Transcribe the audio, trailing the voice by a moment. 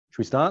Should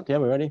we start? Yeah,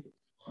 we're ready.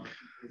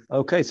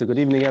 Okay, so good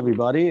evening,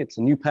 everybody. It's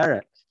a new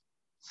parak.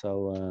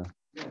 So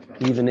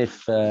even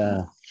if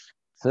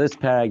first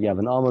parak you have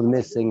an almond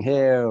missing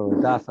here, or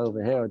a daf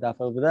over here, or a daf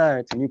over there,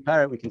 it's a new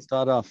parak. We can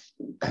start off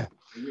a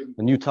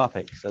new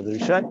topic. So the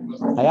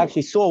Rishonim, I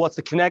actually saw what's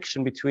the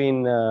connection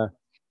between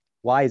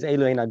why is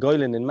Elohein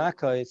Agoylin in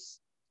Makkos.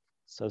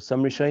 So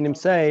some Rishonim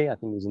say, I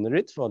think it was in the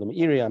Ritva or the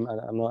Meiri,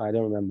 I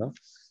don't remember.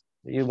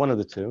 One of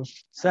the two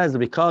says that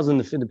because in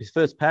the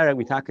first parak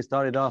we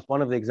started off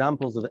one of the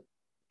examples of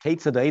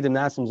Ketzad Eidim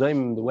Nasim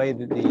Zoim, the way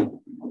that the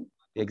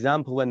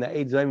example when the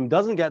Eid Zoim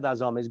doesn't get that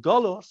Zom is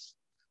Golos.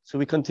 So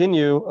we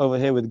continue over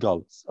here with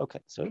Golos.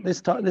 Okay, so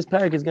this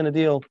parak is going to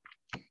deal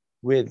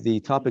with the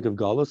topic of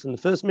Golos, and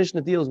the first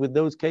Mishnah deals with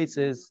those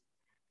cases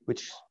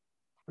which,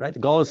 right,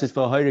 Golos is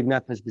for Hayrig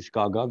Nefesh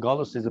B'Shgaga.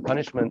 Golos is a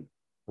punishment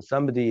for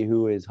somebody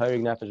who is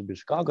Hayrig Nefesh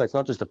B'Shgaga. It's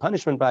not just a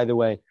punishment, by the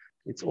way.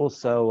 It's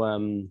also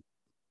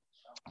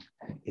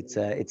it's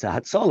a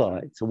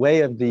hatzalah. It's a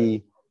way of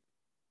the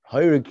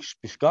Hayrig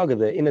B'Shgaga,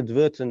 the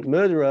inadvertent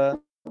murderer,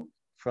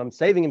 from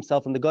saving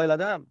himself from the Goyal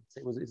Adam.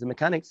 It's a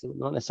mechanics,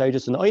 not necessarily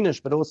just an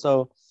oynish, but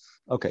also.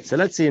 Okay, so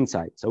let's see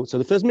inside. So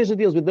the first Mishnah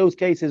deals with those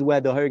cases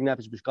where the Hayrig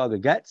Nefesh B'Shgaga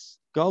gets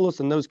Golos,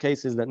 and those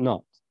cases that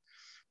not.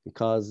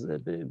 Because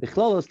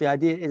B'chlolos, the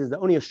idea is that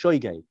only a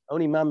shoygeg,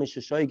 only mamish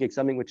a shoygeg,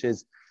 something which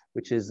is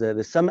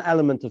there's some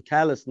element of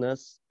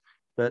carelessness,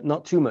 but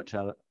not too much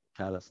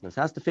carelessness. It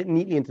has to fit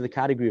neatly into the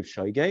category of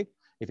shoygeg.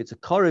 If it's a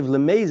korev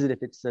lemezid,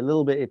 if it's a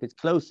little bit, if it's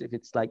close, if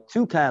it's like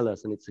too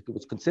careless, and it's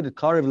considered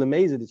korev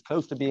lemezid, it's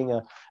close to being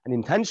an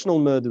intentional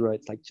murderer.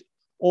 It's like,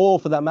 or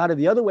for that matter,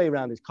 the other way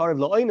around is korev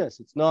la'oinus.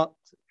 It's not.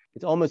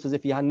 It's almost as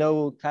if he had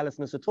no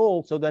carelessness at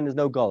all. So then there's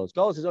no golos.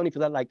 Golos is only for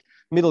that like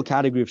middle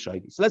category of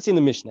shoygeg. So let's see in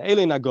the Mishnah.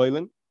 Elohein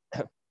Agoylin.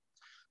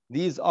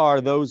 These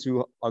are those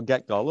who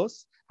get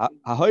golos.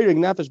 Ha'hoyrig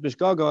nefesh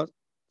b'shgaga,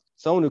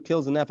 someone who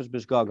kills a nefesh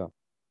b'shgaga.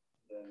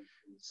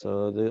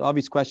 So the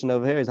obvious question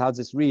over here is, how does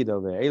this read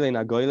over here? Elohein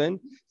Agoylin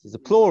is a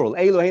plural.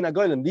 Elohein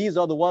Agoylin. These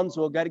are the ones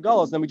who will get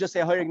golos. Then we just say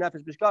Ha'hoyrig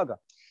nefesh b'shgaga.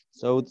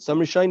 So some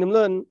Rishonim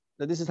learn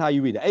that this is how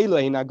you read it.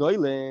 Elohein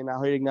Agoylin,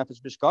 Ha'hoyrig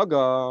nefesh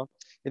b'shgaga.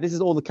 This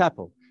is all the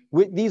capital.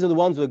 These are the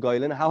ones who are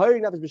goylin.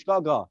 Ha'hoyrig nefesh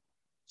b'shgaga.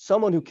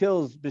 Someone who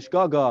kills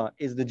b'shgaga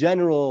is the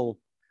general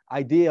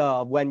idea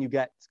of when you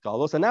get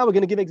golos. And now we're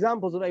going to give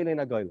examples of Elohein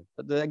Agoylin.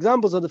 But the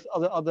examples are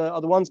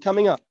the ones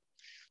coming up.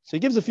 So he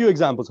gives a few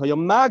examples.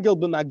 Hayomagel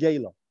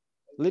b'magela.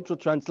 Literal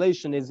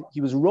translation is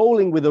he was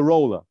rolling with a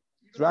roller.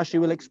 So Rashi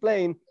will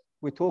explain.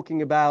 We're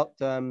talking about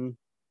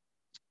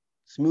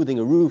smoothing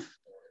a roof.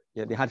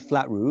 Yeah, they had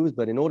flat roofs,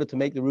 but in order to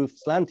make the roof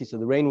slanty so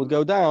the rain would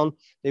go down,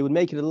 they would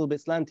make it a little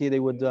bit slanty. They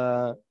would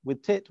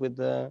with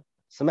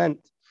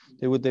cement.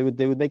 They would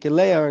make a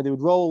layer. They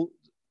would roll,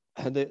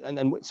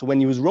 and so when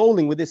he was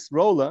rolling with this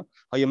roller,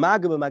 you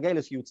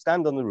would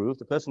stand on the roof.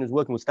 The person who's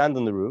working would stand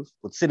on the roof,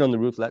 would sit on the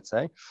roof, let's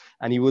say,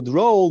 and he would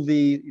roll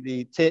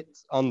the tit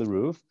on the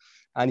roof,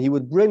 and he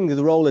would bring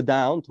the roller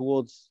down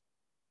toward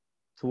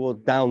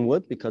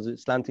downward because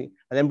it's slanting,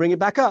 and then bring it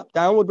back up,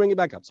 downward, bring it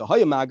back up. So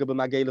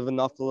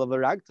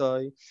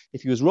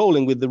if he was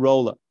rolling with the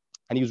roller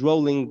and he was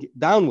rolling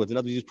downwards, in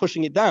other words, he was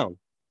pushing it down,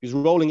 he was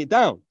rolling it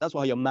down. That's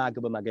why he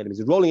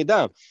was rolling it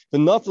down. The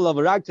naftal of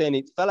a ragta, and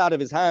it fell out of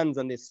his hands,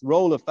 and this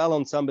roller fell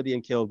on somebody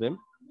and killed him.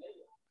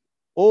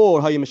 Or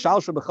another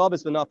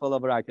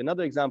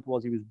example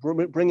was he was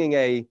bringing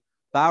a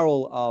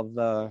barrel of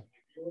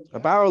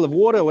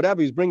water, or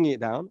whatever, he was bringing it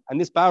down, and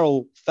this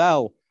barrel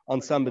fell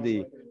on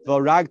somebody,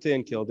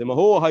 and killed him.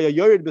 Or he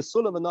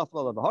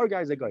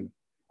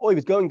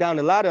was going down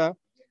a ladder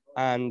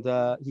and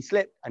he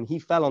slipped and he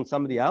fell on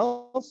somebody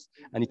else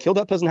and he killed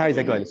that person.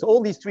 So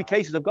all these three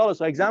cases of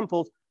golos are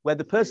examples where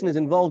the person is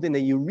involved in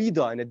a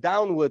yurida, in a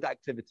downward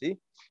activity,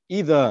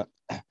 either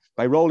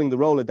by rolling the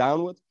roller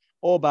downward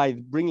or by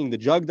bringing the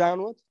jug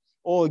downward,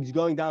 or he's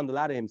going down the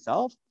ladder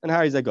himself. And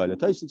Harry's a goyla.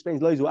 Tosfos explains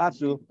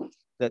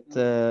that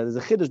there's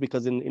a chiddush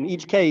because in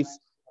each case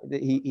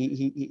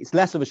it's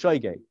less of a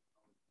shoygeg.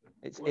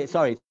 It's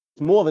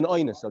more of an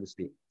oinus, so to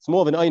speak. It's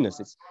more of an oinus.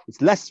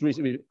 It's less,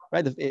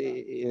 right?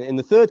 In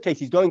the third case,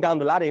 he's going down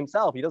the ladder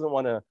himself. He doesn't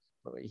want to.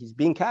 He's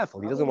being careful.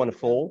 He doesn't want to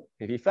fall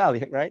if he fell,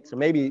 right? So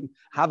maybe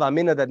have a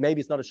minute that maybe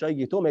it's not a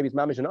shoygeg at all. Maybe it's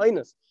mamish an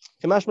oinus.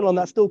 Kamashmalon,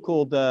 that's still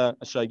called a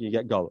shoygeg. You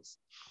get golos.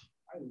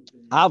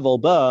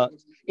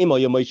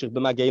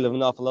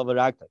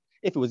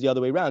 If it was the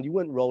other way around, you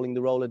weren't rolling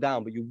the roller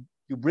down, but you're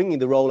bringing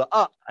the roller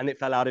up, and it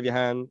fell out of your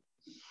hand.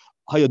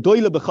 Or you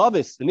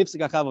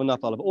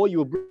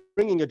were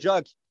bringing a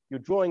jug, you're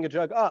drawing a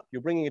jug up,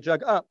 you're bringing a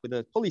jug up with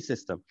a pulley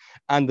system,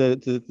 and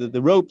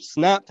the rope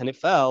snapped and it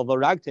fell,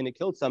 and it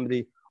killed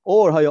somebody.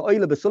 Or he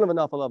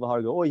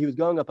was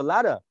going up a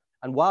ladder,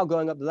 and while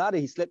going up the ladder,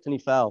 he slipped and he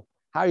fell.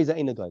 How is that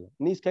in a goyla?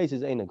 In these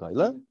cases, ain't a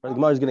goyla. The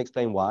Gemara is going to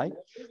explain why.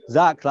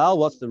 Zaklal,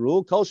 what's the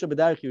rule?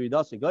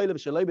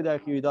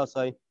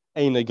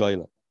 Ain't a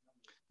goyla.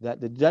 That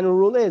the general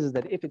rule is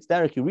that if it's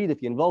derech yurid,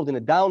 if you're involved in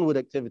a downward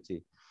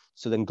activity,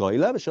 So then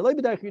goyla, v'shaloi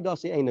b'derech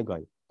ridasi ain't a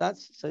goy.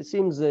 That's so it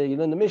seems in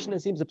the mission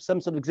it seems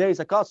some sort of xeris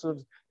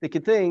akasov the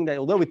thing that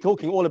although we're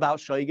talking all about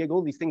shoygig,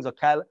 all these things are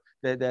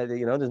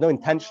there's no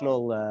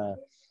intentional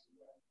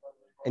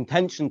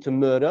intention to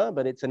murder,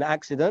 but it's an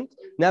accident.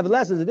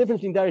 Nevertheless, there's a difference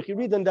between derech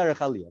yirida and derech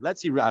aliyah.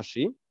 Let's see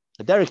Rashi.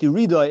 The derech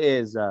yirida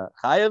is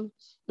chayev,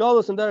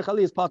 galus, and derech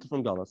aliyah is part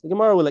from galus. The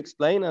Gemara will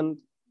explain, and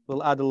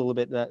we'll add a little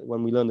bit that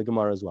when we learn the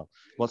Gemara as well.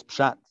 What's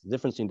pshat? The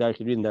difference between derech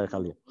yirida and derech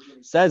aliyah.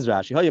 Says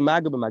Rashi, "Hoya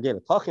magab magela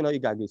tachin hoya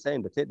gagi."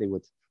 Saying the tit, they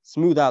would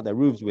smooth out their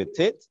roofs with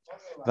tit.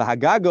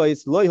 V'hagago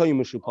is loy hoya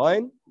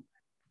mushupain.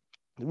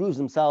 The roofs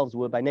themselves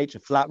were by nature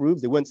flat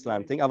roofs; they weren't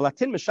slanting. When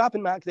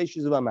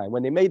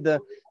they made the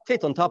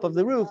tit on top of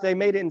the roof, they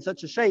made it in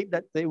such a shape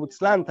that they would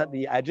slant at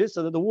the edges,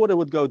 so that the water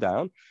would go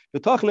down. The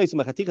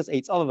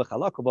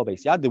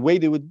way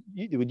they would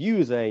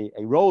use a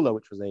roller,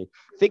 which was a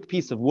thick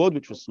piece of wood,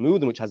 which was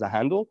smooth and which has a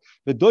handle.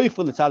 You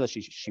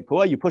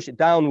push it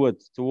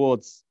downwards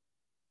towards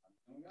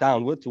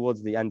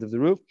the end of the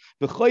roof,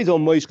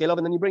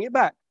 and then you bring it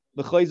back.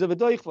 And through that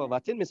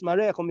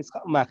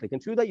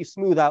you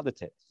smooth out the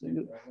tip.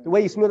 So the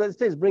way you smooth out the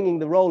tip is bringing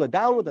the roller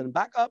downward and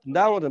back up,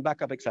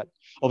 etc.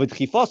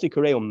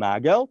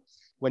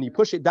 When you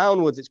push it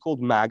downwards, it's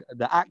called mag.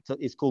 The act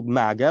is called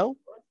magel.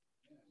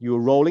 You're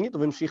rolling it.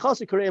 And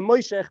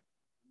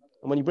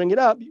when you bring it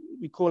up,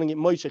 we're calling it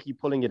moishech. You're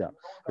pulling it up.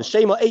 The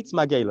shema eitz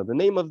magela. The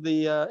name of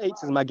the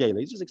eitz is magela.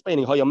 He's just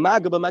explaining how you're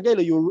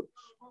magela. You're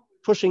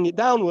pushing it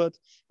downward,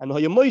 and how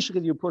you're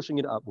moishech, you're pushing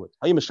it upward.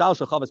 How you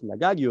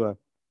are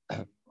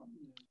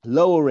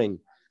lowering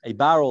a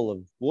barrel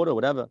of water,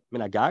 whatever,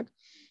 minagag,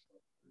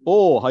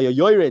 or or you're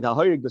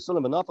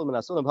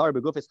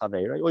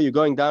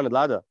going down a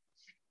ladder.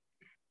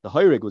 The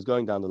Hoyrig was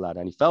going down the ladder,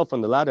 and he fell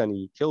from the ladder, and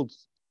he killed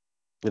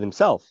with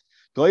himself.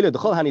 Rashi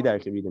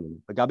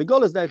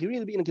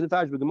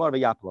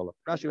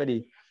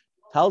already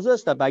tells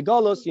us that by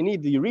Golos you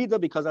need the Yerida,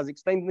 because as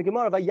explained in the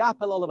Gemara,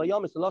 vayapel olav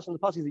hayam is the lashon of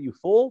the pasuk that you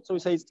fall. So he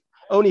says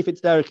only if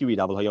it's derech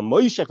Yerida.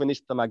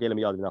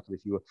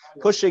 If you were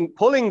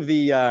pulling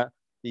the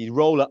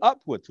roller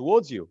upward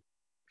towards you,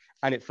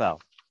 and it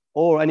fell,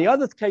 or any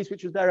other case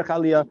which was derech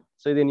aliyah,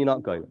 so then you're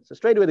not going. So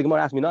straight away the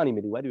Gemara asked me, where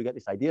do we get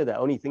this idea that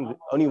only when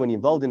you're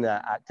involved in the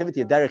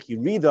activity of derech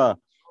Yerida,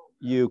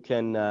 you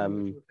can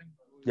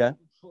yeah.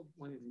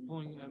 When it's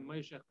pulling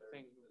Moishech, the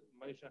thing,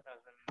 Moishech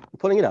has you're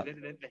pulling it up.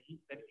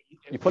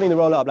 You're pulling the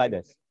roller up like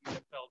this.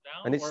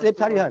 And it slipped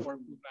out of your hand.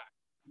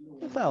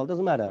 It fell,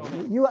 doesn't matter.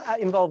 You are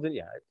involved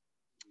in,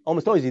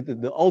 almost always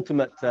the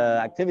ultimate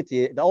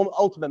activity, the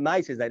ultimate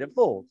mice is that it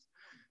falls.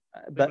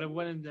 But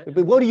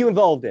what are you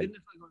involved in?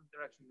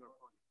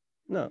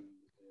 No.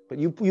 But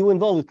you were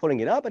involved with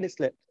pulling it up and it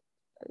slipped.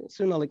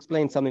 Soon I'll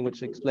explain something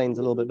which explains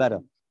a little bit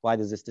better why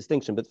there's this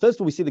distinction. But first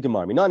of all, we see the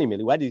Gemara.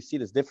 Where do you see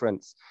this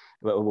difference?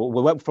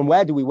 From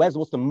where do we,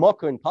 what's the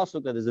mocker in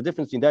Pasuk that there's a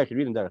difference between Derech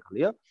Yerida and Derech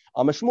Aliyah?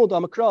 The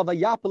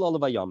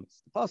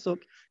Pasuk,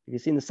 if you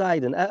see in the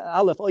side, and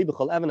Aleph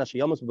Oibachol Evan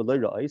Ashayamas B'Loy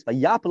Ra'is,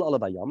 Vayapel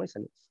Olav Hayamas,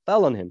 and it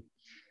fell on him,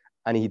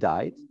 and he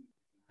died.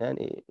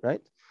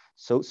 Right?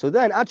 So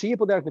then, actually,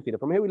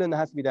 from here we learn there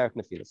has to be Derech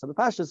Nefila. So the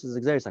Pashtus is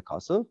Xeris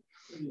HaKasav,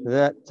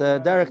 that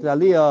Derech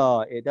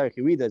Aliyah, Derech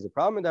Yerida is a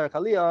problem, and Derech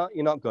Aliyah,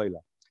 you're not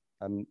Goyla.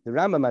 The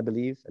Rambam, I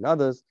believe, and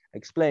others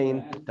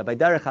explain that by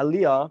Derech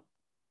Aliyah,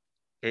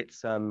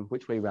 it's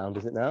which way round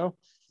is it now?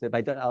 So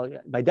by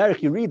Derech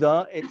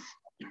Yerida, it's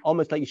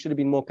almost like you should have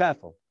been more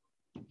careful.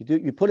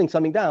 You're putting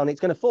something down, it's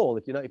going to fall.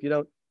 If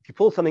you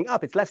pull something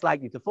up, it's less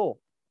likely to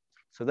fall.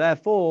 So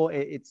therefore,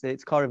 it's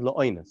karev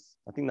la'oinus.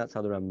 I think that's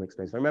how the Rambam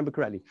explains. If I remember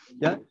correctly,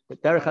 yeah.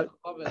 But Derech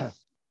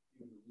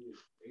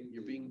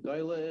you're being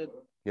dilated.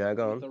 Yeah,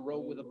 go on. With a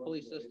rope with a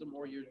pulley system,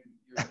 or you're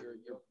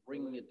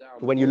bringing it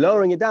down. When you're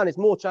lowering it down, it's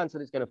more chance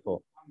that it's going to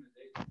fall.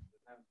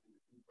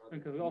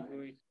 Because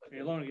ultimately, when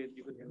you're lowering it,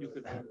 you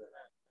could.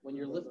 When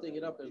you're lifting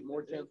it up, there's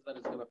more chance that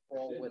it's going to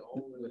fall with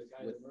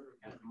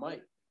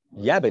might.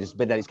 Yeah, but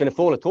that it's going to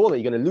fall at all. That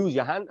you're going to lose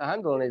your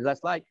handle, and it's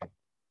less likely.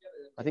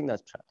 I think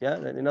that's true. Yeah.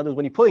 In other words,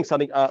 when you're pulling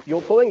something up,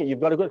 you're pulling it.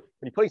 You've got to go.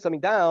 When you're pulling something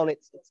down,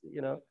 it's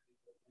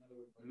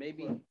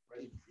maybe.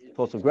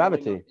 Force of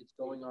gravity. It's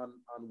going on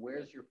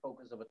where's your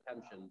focus of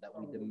attention that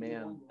we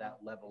demand that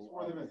level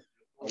of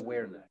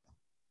awareness.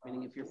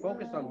 Meaning, if you're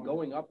focused on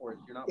going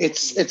upwards, you're not.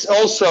 It's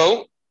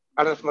also.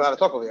 I don't know if I'm allowed to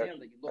talk over here.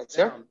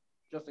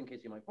 Just in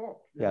case you might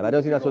fall. Yeah, but I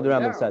don't think that's what the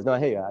Rambam says. No, I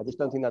hear you. I just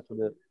don't think that's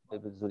what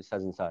it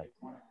says inside.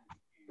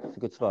 It's a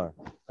good svar.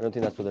 I don't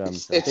think that's what the Rambam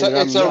says.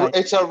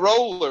 It's a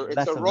roller.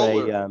 It's a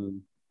roller.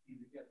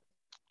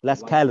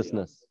 Less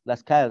carelessness,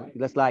 less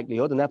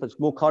likelihood, and therefore it's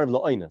more karev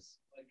la'oinus.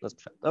 That's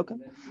okay.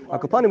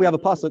 Akapani, we have a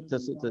pasuk to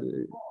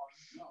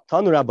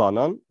Tanu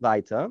Rabbanon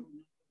weiter.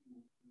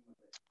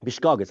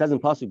 Bishkaga. It says in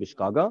pasuk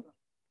Bishkaga.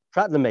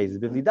 Prat lemezes,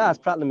 b'vidas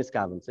prat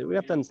lemiskaven. So we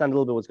have to understand a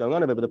little bit what's going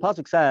on here. But the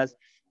pasuk says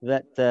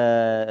that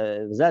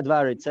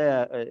Zedvar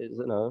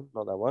no,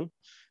 not that one.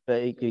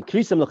 But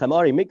Krisem lechem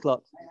ari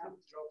miklot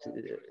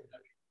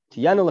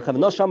tiyanu lechem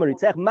noshamar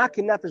ritzech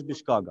makin nefesh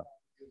Bishkaga.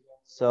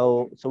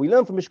 So we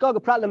learn from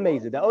Bishkaga prat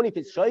lemezes that only if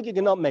it's shoygig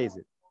and not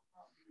mezid.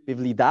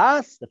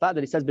 Bivlidas, the fact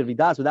that he says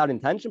bivlidas without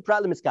intention,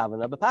 prat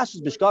lemiskaven. But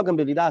pashtus bishkag and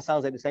bivlidas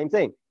sounds like the same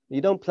thing. You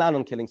don't plan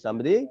on killing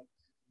somebody,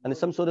 and there's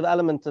some sort of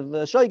element of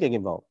shoygeg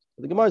involved.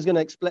 The Gemara is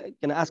going to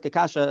ask a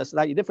kasha, a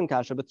slightly different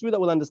kasha, but through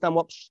that we'll understand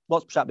what's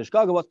pshat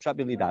bishkag and what's pshat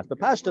bivlidas. But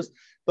pashtus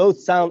both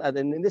sound, and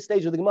in this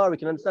stage of the Gemara we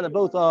can understand that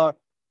both are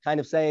kind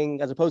of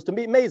saying, as opposed to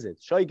mazid,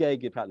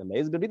 shoygeg prat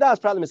lemazid, bivlidas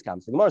prat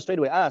lemiskaven. So the Gemara straight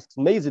away asks,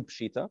 mazid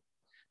pshita,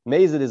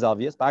 mazid is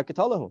obvious,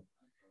 barkatolahu.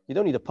 You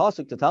don't need a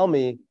pasuk to tell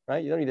me,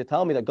 right? You don't need to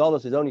tell me that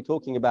Golos is only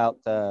talking about,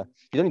 you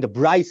don't need a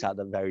bryce at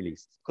the very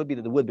least. It could be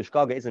that the word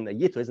bishkaga isn't a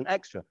yitr, isn't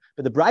extra.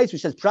 But the bryce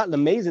which says prat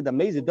lemazid, the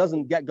mazid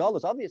doesn't get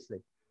Golos,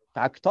 obviously.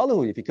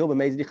 If you kill the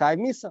mazid, you chayiv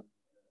misa.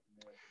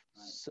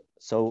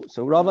 So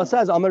Rava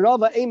says,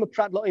 Amarava aim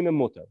prat lo aim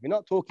mutter. We're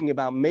not talking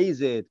about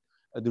mazid,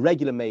 the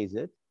regular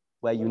mazid,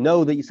 where you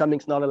know that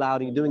something's not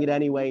allowed and you're doing it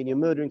anyway and you're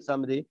murdering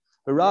somebody,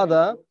 but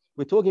rather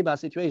we're talking about a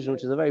situation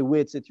which is a very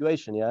weird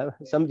situation. Yeah,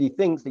 somebody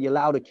thinks that you're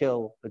allowed to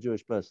kill a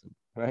Jewish person,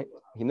 right?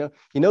 He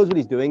knows what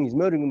he's doing. He's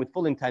murdering him with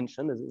full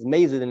intention. It's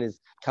mazid in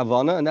his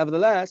kavana, and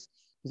nevertheless,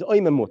 he's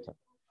oim mutter.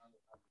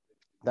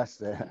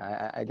 That's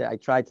I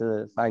tried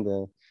to find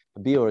a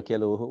beer or a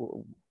killer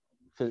who,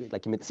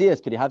 like in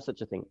Mitzias, could you have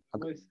such a thing?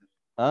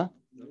 Huh?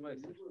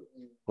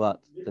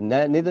 What? The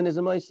Nidhan is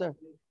a moiser?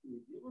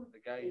 The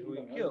guy who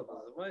he killed is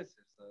a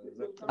moiser.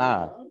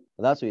 Well,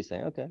 that's what you're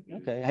saying. Okay.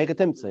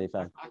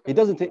 He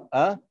doesn't think.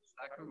 No,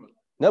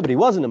 but he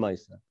wasn't a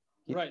moiser.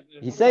 Right.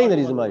 He's saying that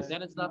he's a moiser.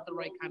 Then it's not the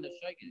right kind of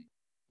shaking.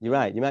 You're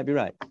right. You might be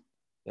right.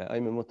 Yeah,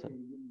 I'm a mutter.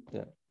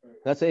 Yeah,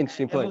 that's an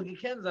interesting point.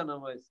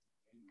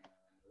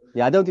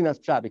 Yeah, I don't think that's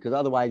trap because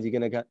otherwise you're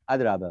gonna get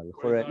adraba.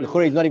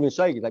 L'chore is not even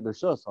shayk. It's like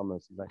Rishos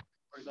almost. It's like,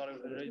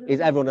 is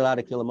everyone allowed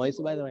to kill a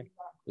moiser? By the way,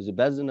 is it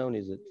bezin known?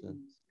 Is it?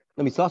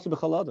 No, misasu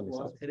b'chol adam.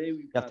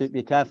 You have to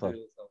be careful.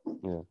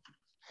 Yeah.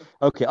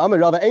 Okay. So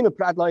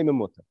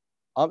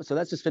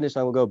let's just finish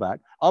and we'll go back.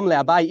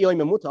 Abai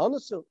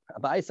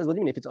says, what do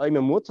you mean? If it's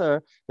oim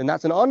mutter, then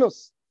that's an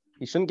onus.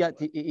 He shouldn't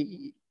get.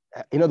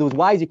 In other words,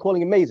 why is he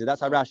calling him mazid?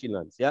 That's how Rashi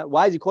learns. Yeah.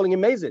 Why is he calling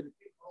him mazid?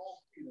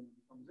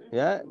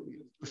 Yeah.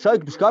 We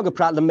didn't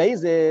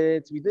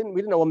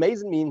know what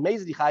mazid means.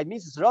 Mazid yichayv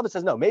misa. So Rabbi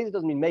says no. Mazid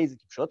doesn't mean mazid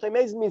kipshoto.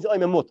 Mazid means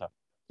oim mutter.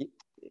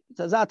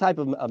 So that type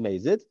of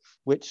mazid,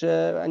 which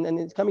and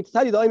it's coming to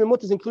tell you that oim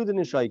mutter is included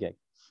in shoygeg.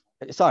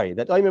 Sorry,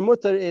 that oim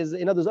mutter is,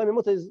 in other words, oim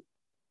mutter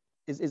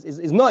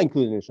is not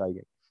included in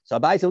shaygeg. So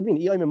Abai said,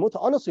 oim mutter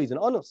honestly he's an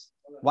honest.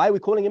 Why are we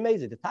calling him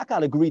mazid? The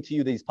Takal agreed to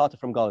you that he's part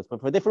from Galus,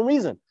 but for a different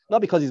reason,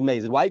 not because he's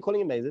mazid. Why are you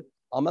calling him mazid?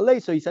 Amalei.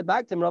 So he said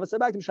back to him. Rabbi said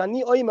back to him,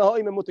 Shani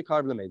oim mutter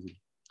karv lemazid.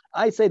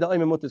 I say that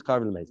oim mutter is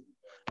karv lemazid.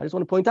 I just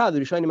want to point out that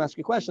you're showing him ask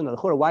you a question.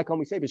 Why can't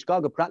we say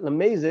bishkaga prat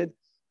lemazid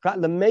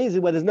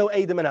where there's no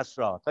Adam and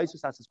Asra?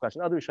 Taisus asked this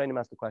question. Other Rishonim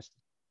asked the question.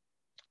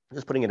 I'm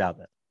just putting it out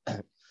there.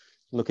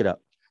 Look it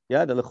up.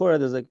 Yeah, the lechora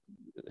there's a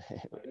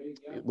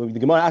when the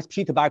Gemara asks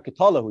Pshita Bar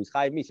Katola, who is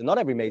Chayiv Misa. Not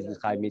every mazid is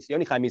Chayiv Misa.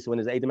 Only Chayiv Misa when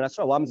there's Adam and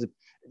Asra. What happens if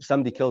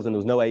somebody kills and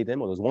there's no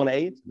Adam, or there's one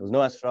Aid, there's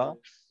no Asra, or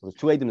there's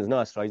two Adam, there's no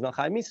Asra? He's not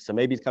Chayiv Misa. So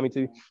maybe he's coming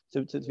to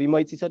be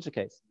mighty such a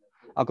case.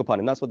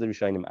 Akopanim. That's what the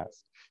Rishonim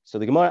asked. So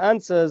the Gemara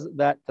answers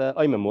that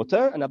Oim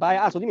Mutter, and Abai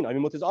asks, what do you mean?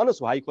 Oim Mutter is honest.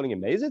 So how are you calling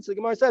him mazid? So the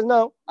Gemara says,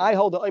 no, I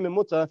hold that Oim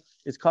Mutter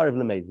is Karev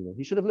Lemazid.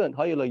 He should have learned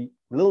Hayoloi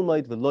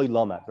Lilmaid Veloy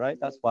Lamad, right?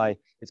 That's why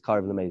it's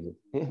Karev Lemazid.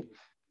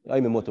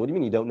 What do you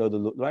mean you don't know the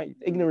law? Right?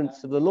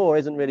 Ignorance of the law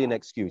isn't really an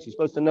excuse. You're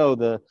supposed to know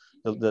the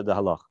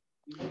halach.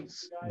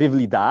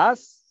 Bivli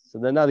das. So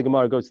then now the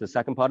Gemara goes to the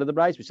second part of the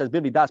Bryce, which says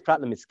Bivli das prat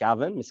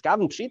miskaven.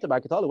 Miskaven pshita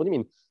barkatala. What do you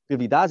mean?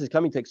 Bivli das is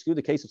coming to exclude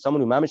the case of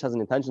someone who mamish has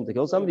an intention to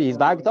kill somebody. He's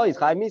barkatala. He's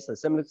chayiv misa.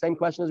 Same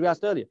question as we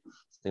asked earlier.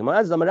 So the Gemara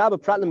says Zamarabba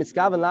prat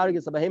miskaven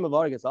larigis abahema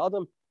varigis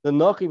adam the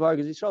nochi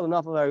varigis yishol the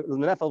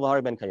nefel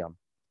v'hari ben kayam.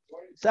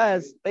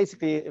 Says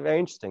basically very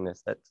interesting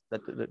that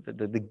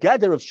the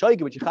gather of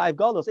shoygeg which you chayiv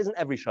galos isn't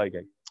every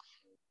shoygeg.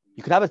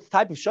 You could have a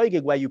type of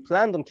shoygeg where you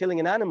planned on killing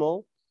an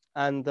animal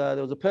and there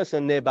was a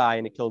person nearby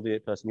and it killed the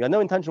person. You had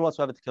no intention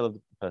whatsoever to kill the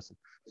person.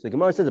 So the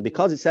Gemara says that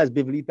because it says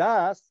bivli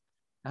das,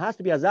 it has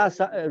to be azaz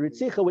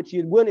ritzicha, which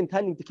you weren't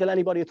intending to kill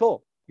anybody at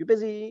all. You're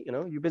busy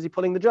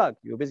pulling the drug.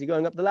 You're busy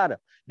going up the ladder.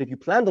 But if you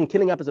planned on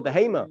killing up as a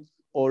behemoth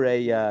or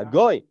a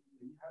goy,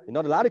 you're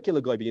not allowed to kill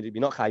a goy, but you're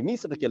not chayiv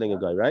misa for killing a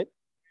goy, right?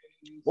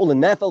 All the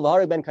nefel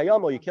v'hareg ben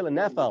kayama, or you kill a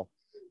nefel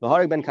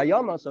v'hareg ben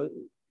kayama. So,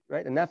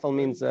 right, a nefel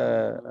means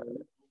a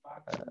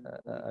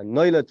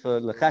noilet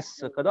for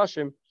leches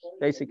kadashim.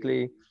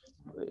 Basically,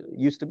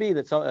 used to be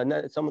that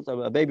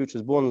a baby which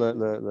was born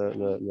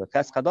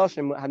leches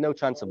kadashim had no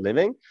chance of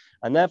living,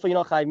 and therefore you're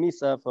not chayiv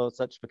misa for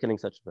killing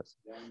such a person.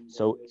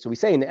 So we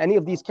say in any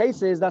of these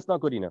cases that's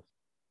not good enough.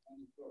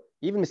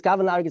 Even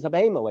miskaven larigis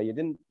habehema, where you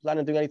didn't plan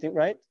on doing anything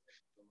right,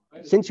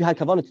 since you had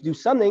kavanah to do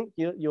something,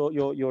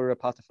 you're a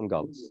part from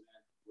Galus.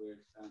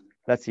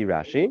 Let's see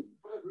Rashi.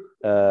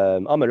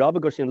 Amar Rabbi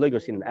Gorsin Loy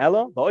Gorsin and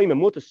Ella. He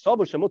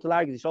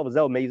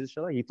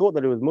thought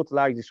that it was mutar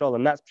largis yishol,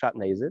 and that's pshat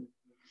nezid.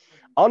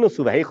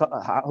 Anusu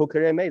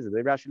v'hukare mezid.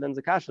 The Rashi learns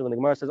the kasha when the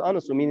Gemara says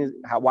anusu means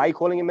why are you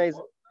calling him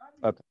mezid?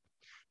 Okay.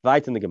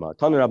 Right in the Gemara.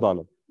 Tanu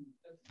Rabbanu.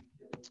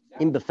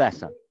 In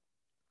Befesa.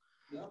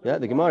 Yeah,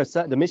 the Gemara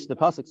said, the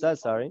pasuk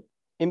says, sorry,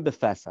 im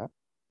befesa,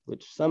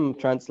 which some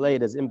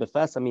translate as im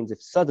befesa means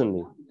if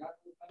suddenly,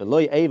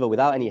 beloy eva,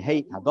 without any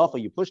hate, hadacha,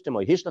 you pushed him,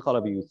 or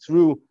hishtachalav, you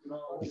threw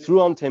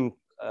onto him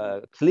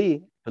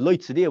kli, beloy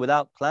tzedia,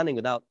 without planning,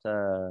 without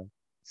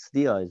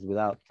stia, is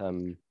without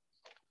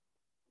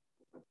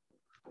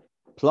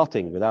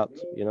plotting, without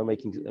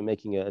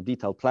making a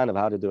detailed plan of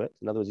how to do it.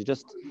 In other words, you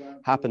just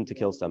happened to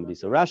kill somebody.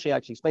 So Rashi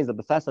actually explains that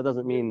befesa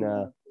doesn't mean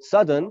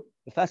sudden.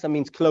 Befesa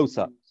means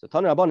closer. So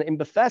Tanu Rabbanan in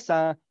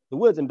befesa, the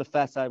words in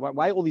befesa.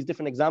 Why all these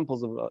different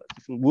examples of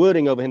different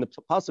wording over in the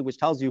pasuk, which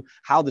tells you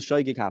how the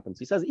shogeg happens?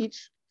 He says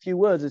each few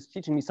words is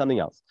teaching me something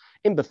else.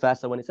 In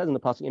befesa, when it says in the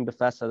pasuk in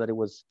befesa that it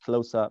was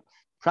closer,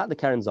 prat the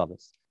Karen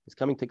Zavis is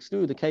coming to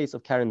exclude the case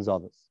of Karen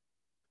Zavis.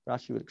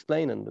 Rashi would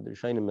explain, and the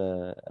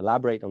Rishonim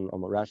elaborate on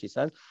what Rashi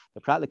says.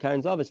 The prat the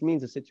Karen Zavis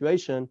means a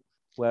situation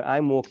where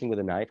I'm walking with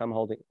a knife. I'm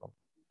holding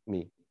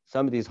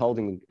somebody's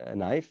holding a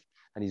knife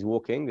and he's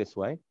walking this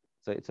way.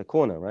 So it's a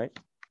corner, right?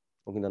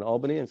 Walking down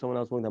Albany and someone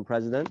else walking down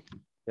President.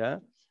 Yeah.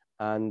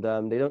 And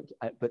they don't,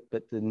 but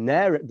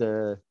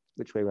the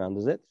which way around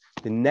is it?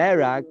 The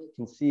Nerag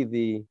can see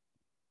the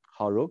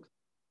Harug.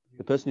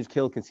 The person who's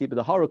killed can see, but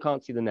the Harug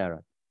can't see the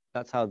Nerag.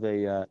 That's how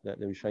the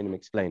Rishonim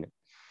explain it.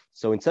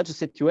 So in such a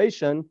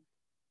situation,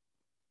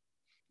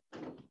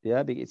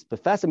 yeah, it's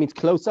befesa means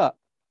close up.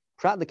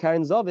 Prat the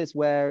Karen Zavis,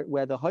 where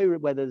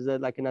there's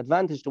like an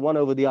advantage to one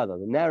over the other.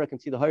 The Nerag can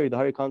see the Hari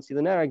can't see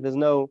the Nerag. There's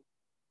no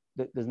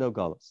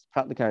galus.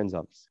 Prat the Karen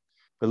Zavis.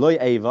 Beloy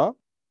Eva,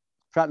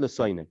 prat the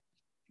Soine.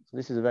 So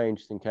this is a very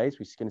interesting case.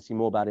 We're going to see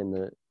more about it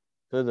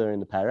further in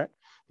the parak.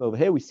 But over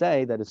here we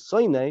say that a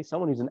Soine,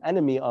 someone who's an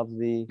enemy of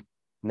the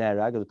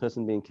Nerag, of the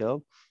person being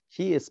killed,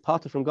 he is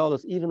parted from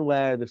galus even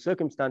where the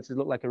circumstances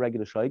look like a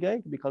regular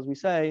shogeg, because we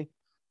say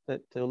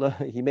that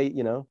he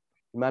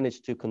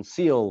managed to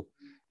conceal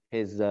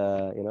his,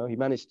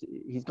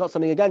 he's got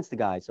something against the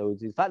guy. So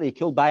the fact that he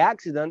killed by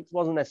accident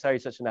wasn't necessarily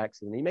such an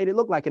accident. He made it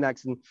look like an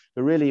accident,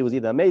 but really it was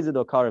either amazed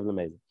or karev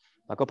lamazed.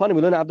 Like upon him,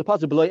 we learn out of the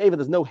pasuk below Eva.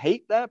 There's no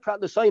hate there. Prat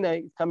the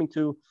soine is coming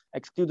to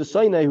exclude the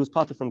soine who's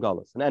parted from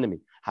galus, an enemy.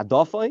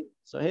 Hadafai.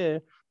 So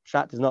here,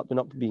 Pshat is not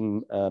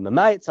being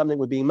mamayit, something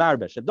we're being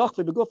marbesh. We're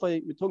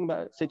talking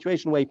about a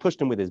situation where he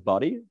pushed him with his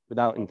body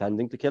without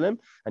intending to kill him,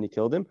 and he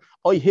killed him.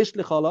 Oy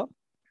hishlichala,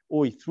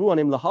 or he threw on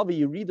him lahavi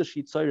yurida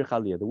sheet tzarich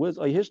aliyah. The words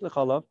oy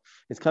hishlichala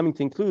is coming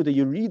to include a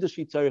yurida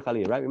sheet tzarich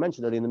aliyah. Right? We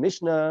mentioned that in the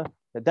Mishnah,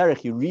 that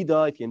derech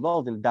yurida, if you're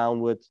involved in a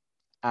downward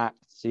act,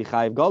 so you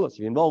chayiv galus. If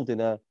you're involved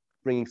in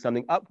bringing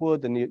something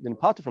upward, then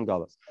parted from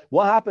galus.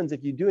 What happens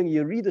if you're doing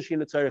yurida sheet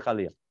tzarich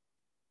aliyah?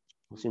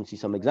 We'll soon see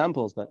some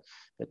examples, but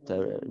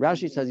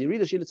Rashi says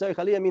Yerida Shila Tzarich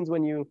Aliyah means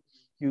when you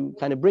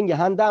kind of bring your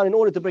hand down in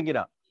order to bring it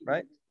up,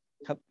 right?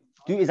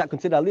 Is that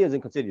considered Aliyah? Is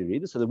it considered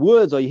Yerida? So the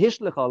words or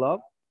Yishlech Alav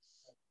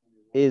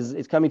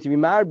is coming to be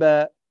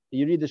Marba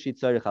Yerida Shila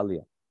Tzarich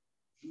Aliyah.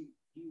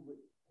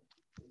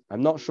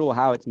 I'm not sure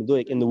how it's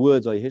meduik in the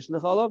words or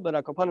Yishlech Alav, but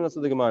according to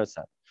the Gemara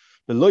said,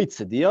 Beloy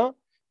Tzediyah,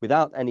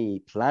 without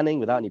any planning,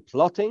 without any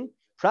plotting,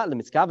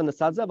 coming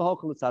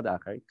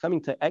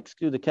to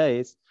exclude the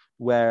case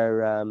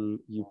where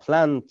you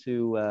plan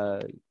to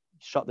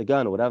shot the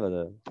gun or whatever,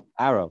 the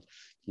arrow,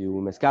 you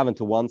miskaven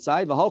to one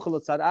side,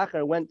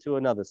 went to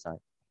another side.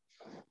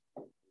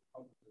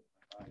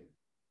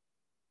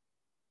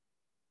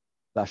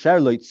 Vasher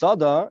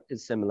loitzada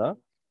is similar.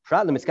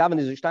 The miskaven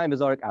is the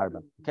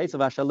case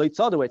of Asher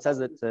loitzada, where it says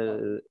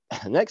that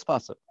next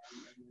pasuk.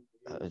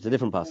 It's a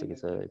different pasuk.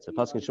 It's a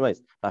pasuk in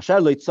Shemais.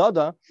 Vasher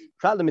loitzada.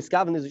 The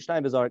miskaven is the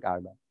bezorik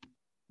arba.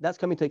 That's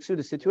coming to exclude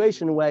a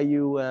situation where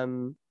you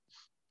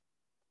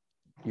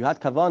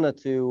had kavana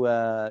to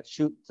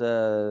shoot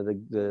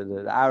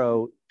the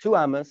arrow 2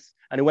 amos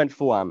and it went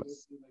 4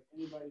 amos.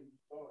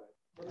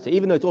 So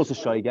even though it's also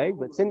shoygeg,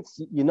 but since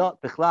you're not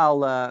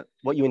bichlal,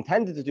 what you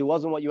intended to do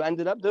wasn't what you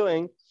ended up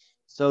doing,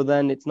 so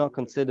then it's not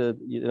considered.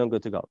 You don't go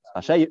to God.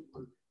 I'm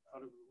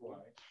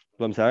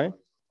sorry.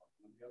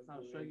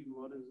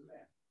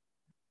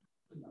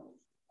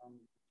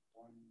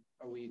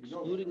 Are we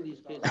excluding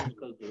these cases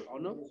because they're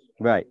onos?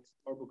 Right.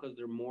 Or because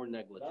they're more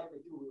negligent?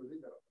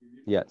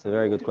 Yeah, it's a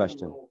very good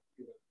question.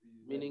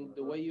 Meaning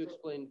the way you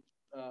explained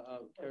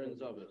Karen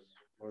Zavis.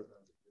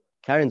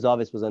 Karen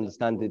Zavis was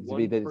understood to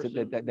be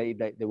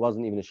that there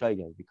wasn't even a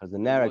shogeg because the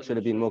Nerag should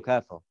have been more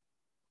careful.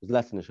 It was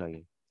less than a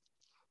shogeg.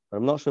 But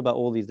I'm not sure about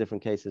all these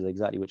different cases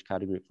exactly which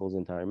category it falls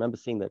into. I remember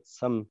seeing that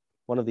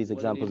one of these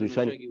examples we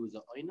showed. Was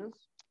a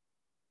Einas?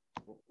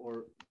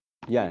 Or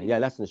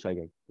less than a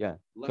shogeg. Yeah,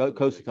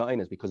 closer to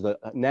Einas because the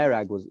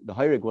Nerag the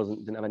Hirig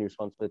didn't have any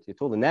responsibility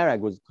at all. The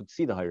Nerag could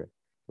see the Hirig.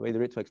 The way the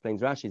Ritva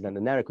explains Rashi is that the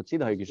Nerag could see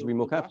the Hirig. You should be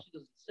more careful. Rashi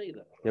doesn't say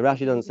that. Yeah,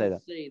 Rashi doesn't say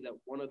that. Say that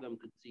one of them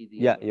could see the.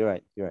 Yeah, other. you're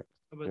right.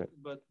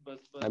 But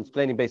I'm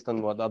explaining based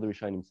on what the other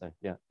Rishonim say.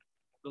 Yeah.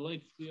 The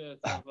light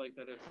sounds like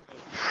that if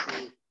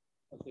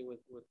let's say with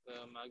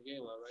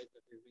Magela, right?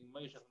 That he's being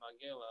Meshach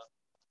Magela,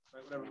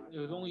 right? Whatever. It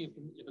was only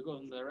if it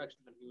goes in the direction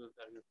that you're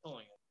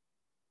pulling it.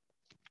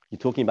 You're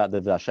talking about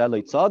the Vasher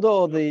Loitzada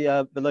or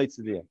the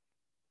Loitzadiyah?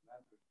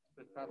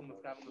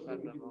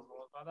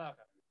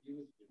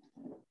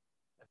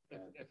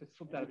 if it's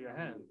slipped out of your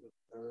hands,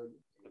 it's a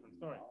different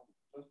story.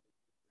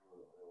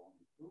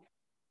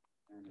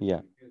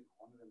 Yeah.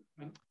 I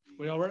mean,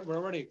 we're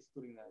already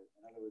excluding that.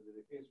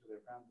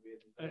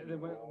 In the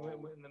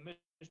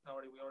Mishnah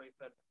we already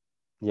said.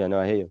 Yeah, no,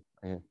 I hear you.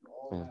 Yeah.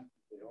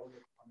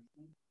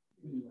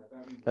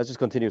 Let's just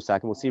continue a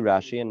second. We'll see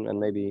Rashi and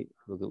maybe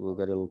we'll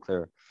get a little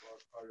clearer.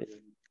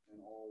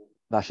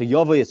 So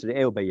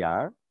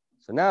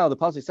now the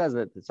passage says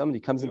that somebody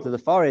comes into the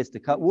forest to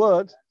cut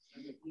wood.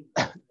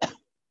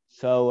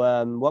 So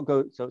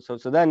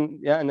then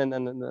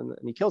and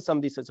he kills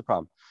somebody, so it's a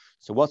problem.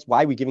 So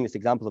why are we giving this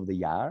example of the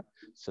yar?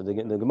 So the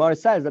Gemara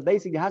says that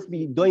basically it has to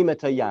be doimet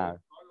to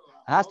yar.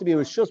 It has to be a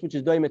rishus which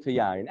is doimet to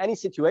yar. In any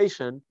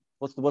situation,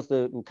 what's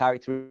the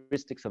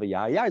characteristics of a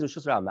yar? Yar is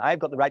rishus ram. I've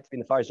got the right to be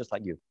in the forest just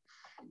like you.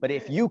 But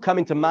if you come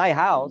into my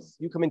house,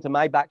 you come into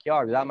my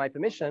backyard without my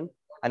permission,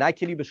 and I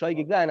kill you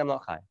b'shoigig, then I'm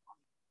not chai,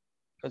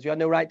 because you had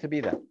no right to be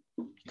there.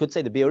 You could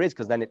say the beer is,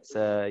 because then it's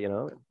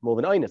more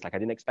than oinus, like I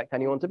didn't expect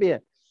anyone to be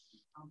here.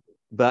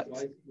 But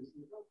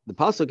the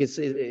pasuk is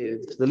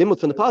the limit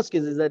from the pasuk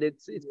is that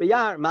it's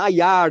b'yar. My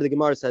yar, the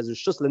Gemara says,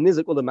 rishus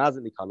l'nizik ul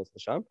l'mazit likanos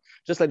l'sham.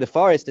 Just like the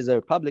forest is a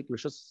public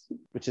rishus,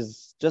 which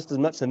is just as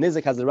much the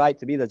nizik has the right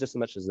to be there, just as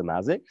much as the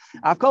mazik.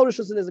 I've called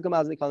rishus l'nizik ul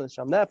l'mazit likanos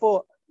l'sham.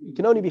 Therefore, you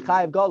can only be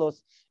chayav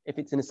galos if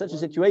it's in such a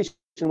situation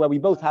where we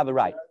both have a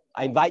right.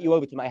 I invite you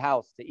over to my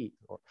house to eat,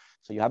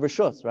 so you have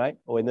rishus, right?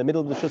 Or in the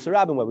middle of the shus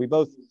rabbin where we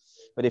both.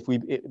 But if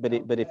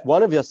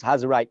one of us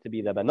has a right to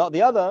be there, but not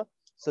the other,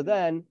 so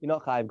then you're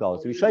not chayav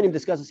galos. So we should him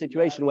discuss a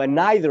situation where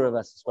neither of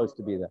us is supposed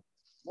to be there.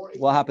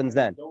 What happens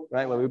then,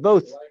 right? Where we're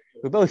both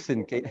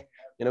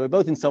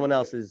in someone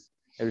else's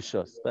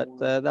rishus. But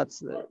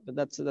that's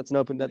an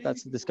open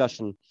that's a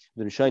discussion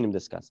that Rishonim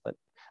discuss. But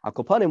al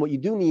kopanim, what you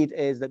do need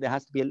is that there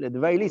has to be at the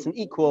very least an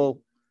equal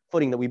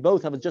footing, that we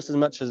both have just as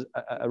much as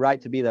a right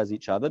to be there as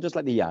each other, just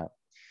like the yar.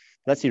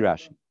 Let's see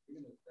Rashi.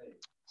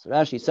 So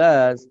Rashi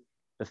says,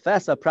 the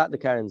fesa prat the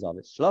karens of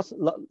it.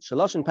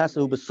 Shaloshin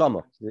pasahu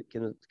b'samach.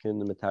 Can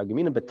the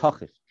metargumina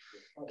betochif.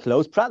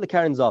 Close prat the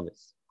karens of it,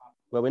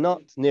 where we're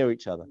not near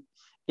each other.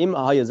 Im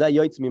hayazeh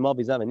yoytz mimah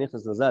bizav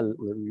nichnas lazel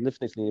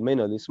lifnis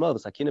limeno lismal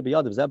v'sakina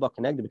biyad v'zeba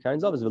connected with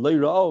karens of it v'lo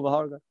yirao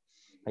v'harga.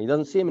 And he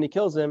doesn't see him and he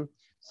kills him.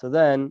 So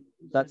then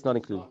that's not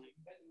included.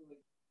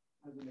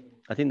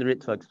 I think the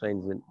Ritva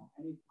explains it.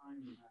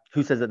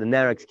 Who says that the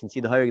Neregs can see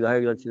the Harig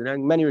don't see the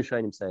Nereg? Many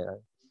Rishonim say it. I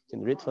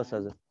think the Ritva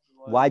says it.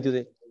 Why do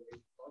they?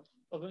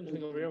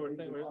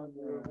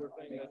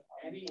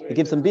 It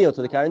gives some deal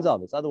to the Karen's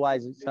office.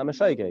 Otherwise, it's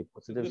Hamashoigeg.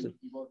 What's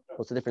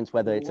the difference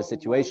whether it's a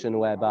situation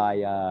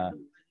whereby...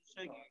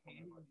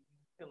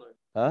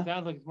 Huh?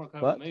 Sounds like it's more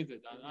What?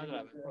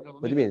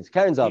 What do you mean? It's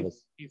Karen's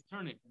office. He's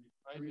turning,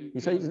 right?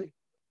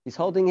 He's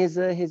holding his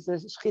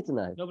shchita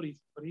knife. No, but he's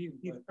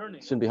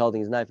turning. Shouldn't be holding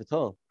his knife at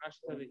all.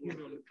 Rashi said that he's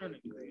the one who's turning.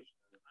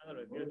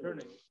 You're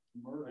turning.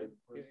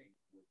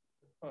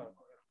 Right?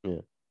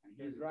 Yeah.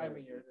 You're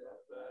driving your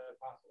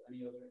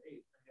any other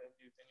eight, and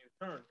you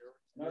turn.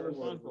 You're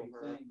responsible for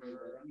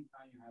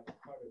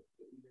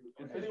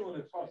anyone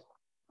that's possible.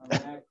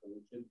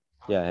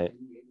 Yeah. Hey.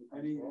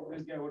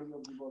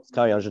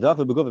 Carry on. You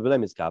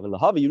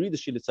read the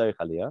Shiur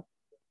Aliyah.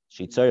 So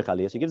he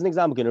gives an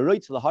example.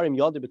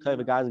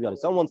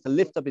 Someone wants to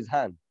lift up his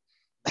hand,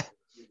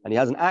 and he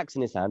has an axe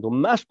in his hand.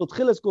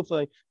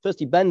 First,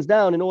 he bends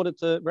down in order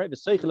to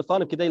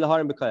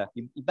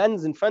He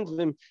bends in front of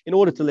him in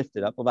order to lift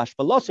it up.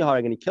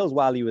 And he kills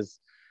while he was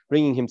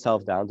bringing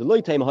himself down.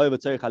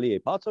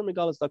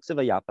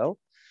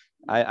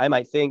 I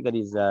might think that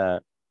he's.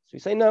 So we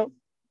say no.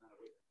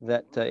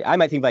 That I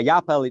might think by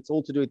Yapel, it's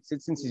all to do.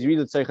 Since he's reading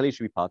the Tzarech Aliyah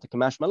should be part of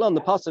Kamash Malon.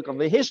 The pasuk of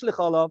the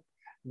Hishlich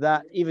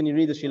that even you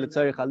read the Shiur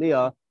Tzarech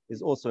Aliyah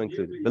is also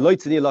included. The Lo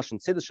Tzadi Lashon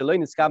Tzid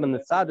Shalom Niskaben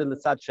L'Tzad and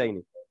L'Tzad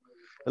Sheni.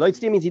 The Lo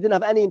Tzadi means he didn't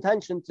have any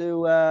intention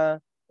to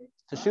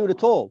shoot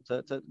at all,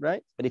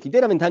 right? But if he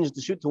did have intention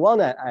to shoot to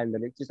one end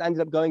and it just ended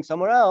up going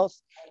somewhere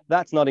else,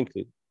 that's not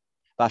included.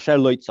 Vasher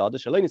Lo Tzad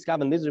Shalom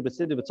Niskaben Lizr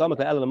B'Sidir B'Tzamak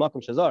Le'el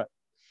L'Makom Shazar.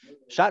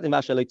 Shat in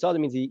Vasher Lo Tzad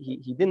means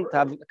he didn't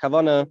have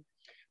kavana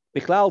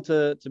Bichlal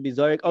to be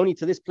Zorek only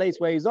to this place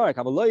where he's Zorek.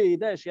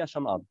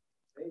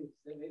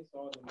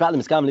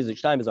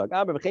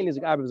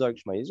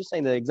 He's just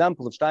saying the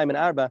examples of Shtaim and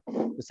Arba,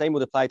 the same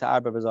would apply to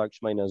Arba V'Zorek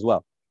Shmeina as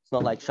well. It's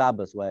not like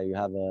Shabbos where you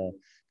have a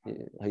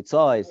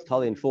Hitzah is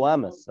Tali in 4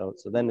 Amos. So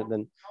then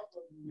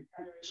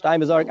Shtaim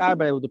V'Zorek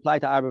Arba would apply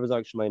to Arba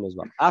V'Zorek Shmeina as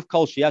well. Af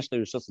Kol Sheyesh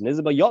L'Rishus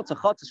Nizba Yotza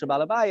Chotza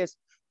Shebal Habayis,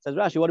 says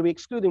Rashi. What are we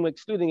excluding? We're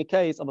excluding a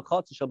case of a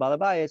Chotza Shebal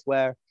Habayis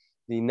where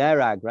the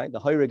Nerag, right? The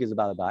Hoyrig is a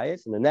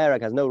Balabayas, and the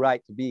Nerag has no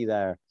right to be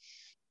there.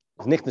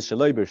 It's Nichnas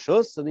Shaloi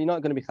B'Rishus, so you're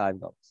not going to be Chayiv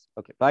Galos.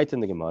 Okay, right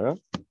in the Gemara.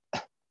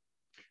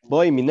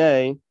 Boy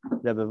Minei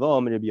Rebbe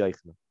Vom Rebbe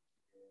Yochanan.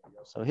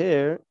 So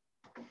here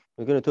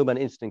we're going to talk about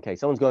an interesting case.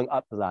 Someone's going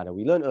up the ladder.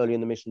 We learned earlier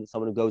in the mission that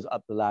someone who goes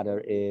up the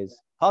ladder is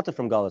parted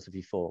from Galos if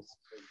he falls.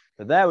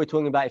 But there we're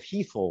talking about if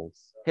he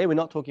falls. Here we're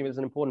not talking about. It's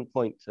an important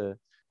point to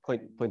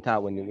point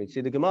out when we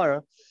see the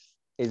Gemara.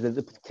 is that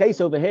the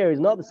case over here is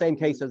not the same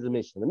case as the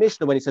Mishnah. The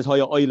Mishnah, when it says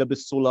Haya Oila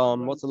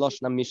B'Sulam, what's the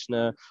Lashon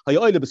Mishnah? Haya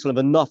Oila B'Sulam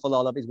v'Nafal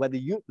Alav is where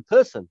the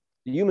person,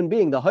 the human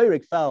being, the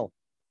Hoyrik fell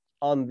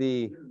on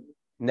the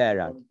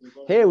Nerag.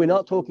 Here we're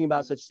not talking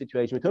about such a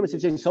situation. We're talking about a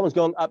situation someone's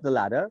going up the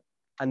ladder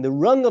and the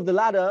rung of the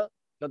ladder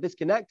got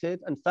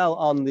disconnected and fell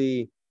on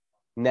the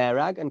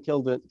Nerag and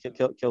killed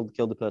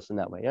the person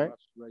that way. Right?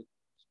 That's right.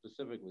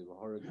 Specifically,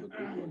 Vaharig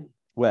B'Gufa.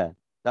 Where?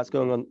 That's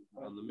going on.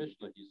 On the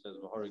Mishnah, he says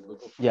Vaharig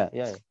B'Gufa.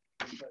 Yeah.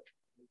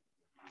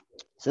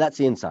 So that's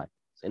the inside.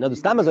 So in other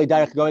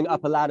words, going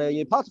up a ladder,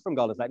 you're part from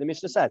Golas, like the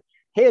Mishnah said.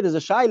 Here there's a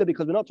shaila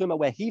because we're not talking about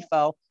where he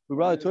fell, we're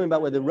rather talking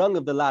about where the rung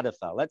of the ladder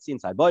fell. Let's see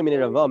inside.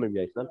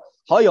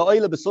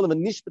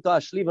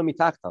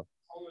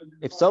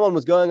 If someone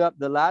was going up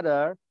the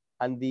ladder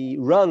and the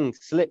rung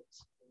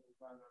slipped,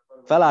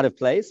 fell out of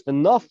place, the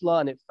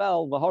nofla and it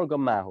fell,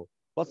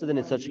 what's the din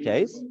in such a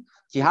case?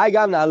 Is an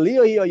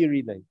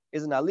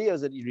aliyah,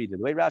 is it you read it?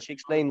 The way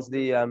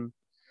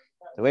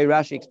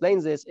Rashi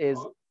explains this is,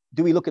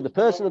 do we look at the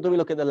person or do we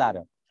look at the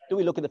ladder? Do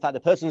we look at the fact the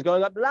person's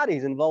going up the ladder?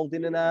 He's involved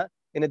in a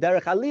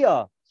derech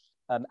aliyah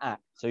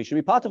act, so he should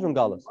be part of from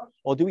Galus.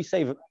 Or do we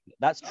say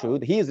that's true?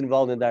 He is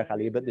involved in derech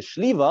aliyah, but the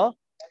shliva,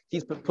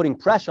 he's putting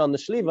pressure on the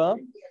shliva,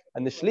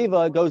 and the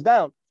shliva goes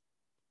down.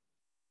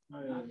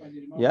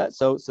 Yeah.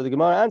 So the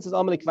Gemara answers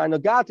Amalik Klein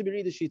Nogat to be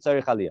read the sheet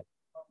derech aliyah.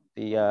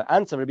 The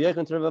answer of Rabbi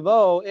Yechon to Rav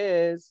Avo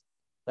is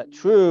that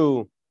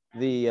true.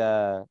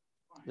 No,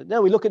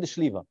 we look at the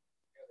shliva.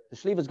 The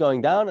shliva is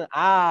going down,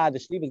 and the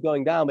shliva is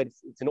going down, but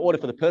it's in order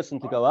for the person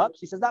to go up.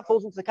 She says that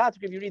falls into the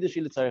category if you read the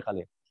Shila Tzarech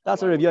Aliyah.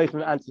 That's how Rabbi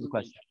Yochanan answers the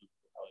question.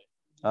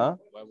 Huh?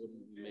 Why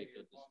wouldn't we make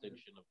a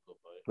distinction of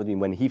Gufay? What do you mean?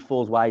 When he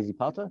falls, why is he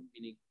Pata?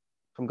 Meaning,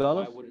 from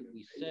Galus? why wouldn't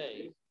we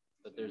say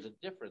that there's a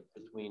difference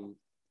between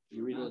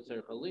you read the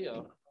Tzarech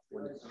Aliyah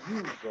when it's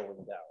you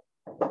going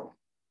down?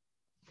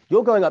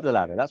 You're going up the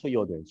ladder. That's what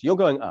you're doing. So you're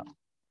going up.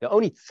 The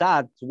only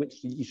tzad to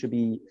which you should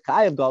be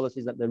chayav Galus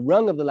is that the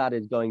rung of the ladder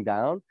is going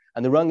down,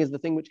 and the rung is the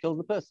thing which kills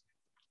the person.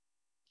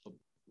 So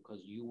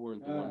because you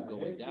weren't the one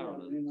going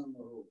down,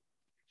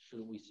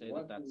 shouldn't we say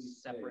that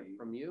that's separate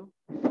from you?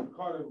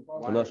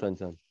 I'm not sure in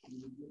terms.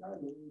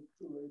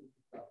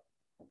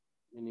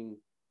 Meaning,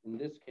 in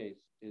this case,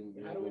 when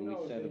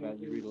we said about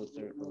you read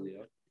Tzarech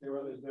Aliyah,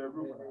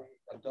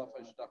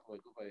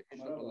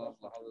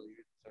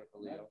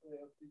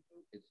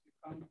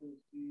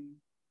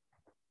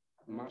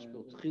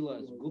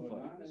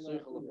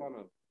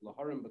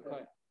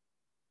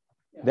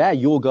 there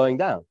you're going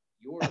down.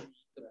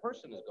 The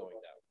person is going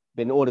down.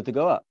 But in order to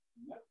go up.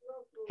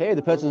 Here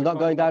the person is not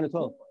going down at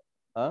all.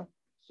 Huh?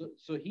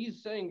 So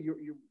he's saying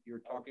you're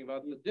talking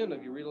about the din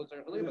of you read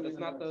Tzarech Aliyah, but that's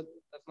not the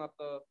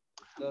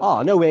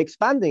Oh no, we're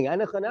expanding.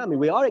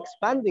 We are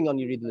expanding on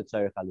Yerid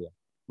Tzarech Aliyah.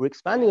 We're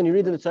expanding on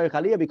Yerid Tzarech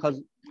Aliyah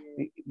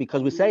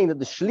because we're saying that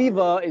the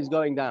shliva is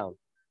going down.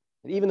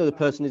 And even though the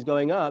person is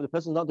going up, the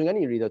person is not doing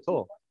any Yerid at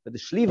all. But the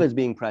shliva is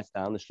being pressed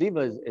down. The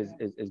shliva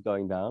is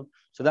going down.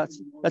 So that's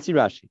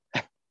Rashi.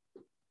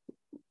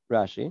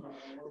 Rashi.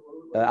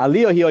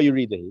 Aliyah here you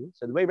read it.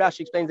 So the way Rashi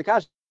explains the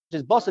kash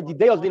is Basa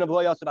Dideos Din of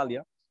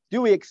Aliyah.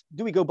 Do we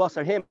go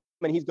Basa him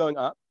when he's going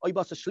up? Or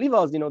Basa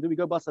Shlivas, do we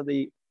go Basa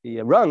the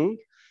rung?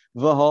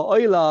 And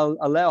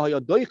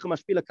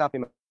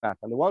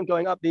the one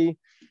going up the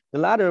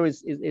ladder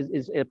is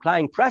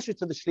applying pressure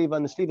to the shliva,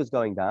 and the shliva is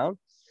going down.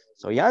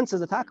 So he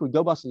answers the taka, we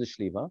go Basa the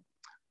shliva,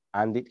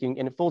 and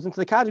it falls into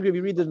the category of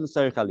you read the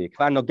Tzarech Aliyah.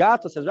 Kvar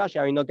Nogata says Rashi,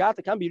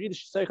 Nogata can be read the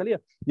Tzarech Aliyah.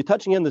 You're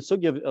touching in the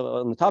sugya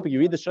on the topic. You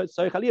read the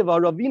Tzarech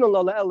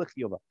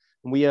Aliyah.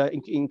 And we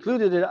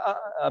included it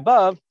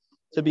above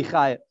to be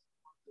chayav.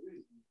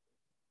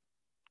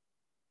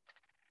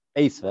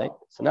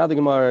 So now the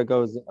Gemara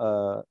goes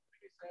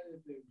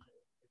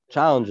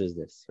challenges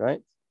this,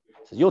 right?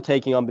 So you're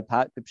taking on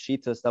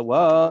Pshitas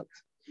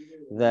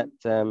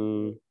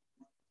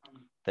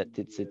that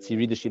it's you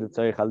read the Shila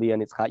Tzarech Aliyah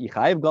and it's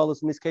Yichayev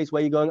Galus in this case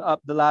where you're going up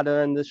the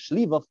ladder and the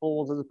shliva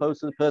falls as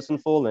opposed to the person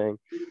falling.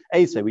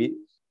 So we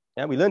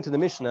learned in the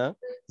Mishnah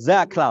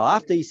Zaklau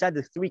after he said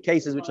the three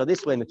cases which are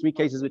this way and the three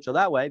cases which are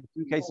that way, the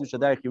three cases which are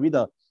Derech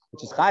Yerida,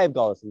 which is Chayev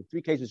Galus, and the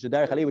three cases which are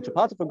Derech Aliyah, which are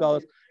part of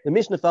Galus. The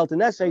Mishnah felt it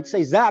necessary to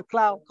say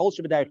Zaklau Kol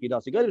Shebederech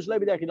Yerida. So go to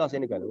Shlobi Derech Yerida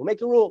in a gola. We'll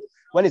make a rule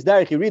when it's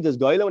Derech Yerida's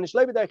gola, when it's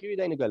Shlobi Derech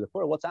Yerida in a gola.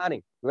 What's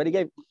adding? We already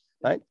gave,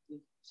 right?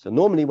 So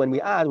normally when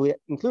we add, we're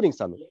including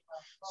something.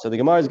 So the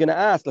Gemara is going to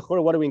ask,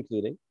 what are we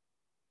including?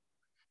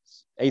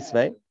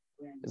 Eisvei.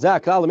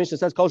 Zaklau, the Mishnah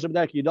says, Kol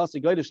Shebederech Yerida,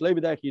 gola, Shlobi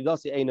Derech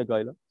Yerida in a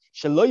gola.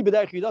 Shaloi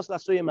B'derech Yerida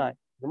Lasuyamai.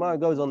 The Gemara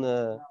goes on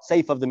the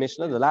safe of the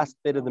Mishnah, the last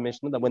bit of the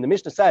Mishnah, that when the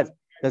Mishnah says,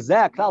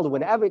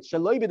 whenever it's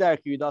Shaloi B'derech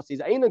Yerida is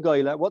Ein a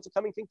gola, what's it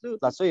coming to include?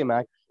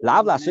 Lasuyamai.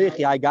 Lav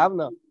Lasuychi Ai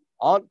Gavna.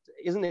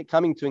 Isn't it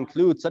coming to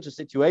include such a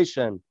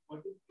situation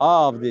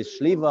of the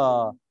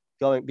shliva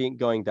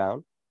going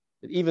down?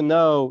 That even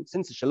though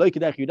since it's Shaloi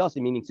B'derech Yerida,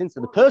 meaning since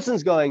the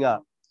person's going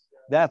up,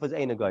 therefore it's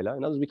Ein a gola.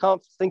 In other words, we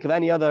can't think of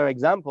any other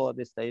example at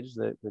this stage,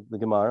 the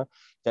Gemara,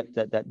 that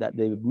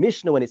the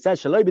Mishnah, when it says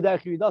Shaloi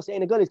B'derech Yerida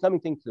Ein a gola, is coming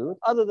to include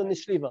other than the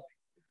shliva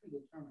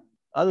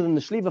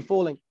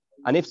falling.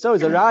 And if so,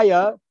 is a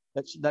raya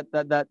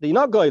that you're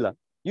not goyla.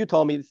 You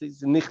told me this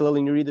is nichlal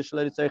in Yerida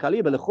Shalei Tzarech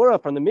Ali, but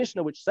lechura from the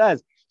Mishnah which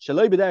says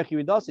Shaloi B'derech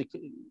Yeridasi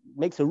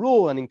makes a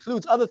rule and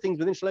includes other things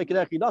within Shaloi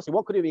B'derech Yeridasi.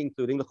 What could it be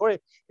including? Lechura,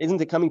 isn't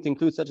it coming to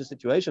include such a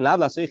situation? Lav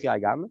la'seichi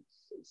agam.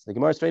 So the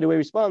Gemara straight away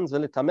responds,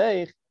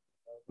 "V'litameich."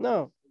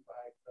 No.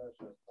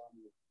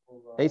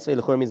 They say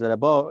lechura means that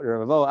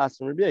Ravo asked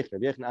him Rabbi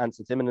Yechon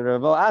answered him, and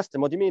Ravo asked him,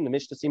 "What do you mean?" The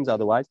Mishnah seems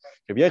otherwise.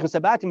 Rabbi Yechon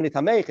said, "Batim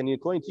v'litameich," and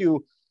according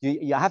to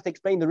you have to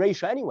explain the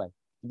ratio anyway.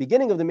 The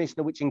beginning of the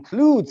Mishnah, which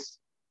includes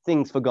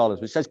things for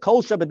Golas, which says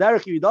Kol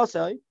Shabbadarech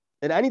Yeridasai,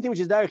 that anything which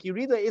is Derech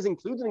Yerida is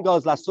included in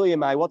Golas. Lasoya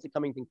Mai, what's it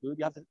coming to include?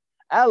 You have to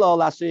Elo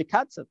Lasoya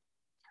Katzav.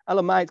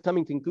 Elo Mai, it's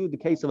coming to include the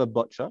case of a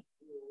butcher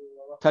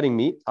cutting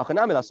meat.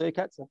 Hachanami Lasoya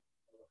Katzav.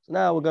 So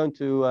now we're going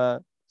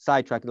to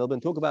sidetrack a little bit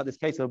and talk about this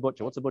case of a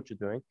butcher. What's a butcher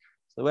doing?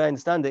 So the way I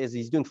understand it is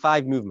he's doing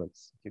 5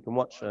 movements. You can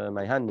watch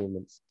my hand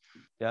movements.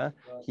 Yeah,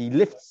 he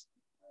lifts.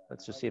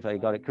 Let's just see if I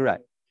got it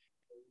correct.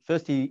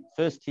 First he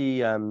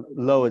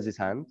lowers his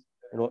hand.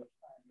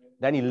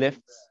 Then he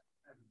lifts,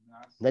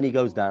 then he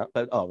goes down.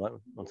 But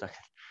one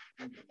second.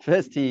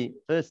 First he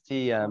lifts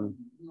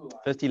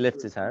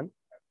his hand,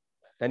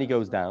 then he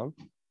goes down,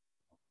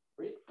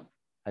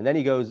 and then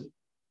he goes.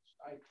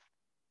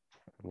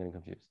 I'm getting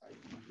confused.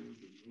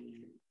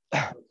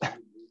 I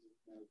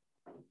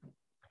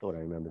thought I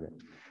remembered it.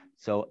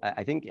 So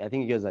I think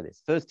he goes like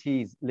this. First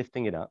he's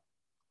lifting it up,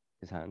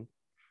 his hand.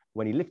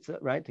 When he lifts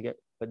it, right,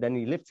 but then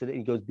he lifts it,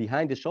 he goes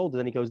behind his shoulder,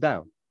 then he goes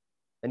down.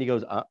 Then he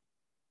goes up,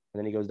 and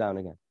then he goes down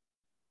again.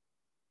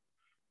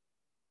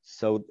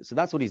 So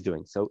that's what he's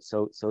doing. So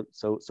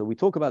we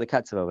talk about the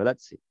katzev over.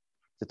 Let's see.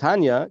 So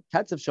Tanya,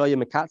 katzev shoya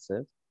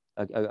mekatzev,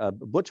 a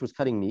butcher was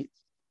cutting meat,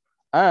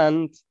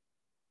 and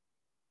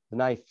the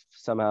knife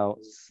somehow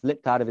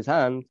slipped out of his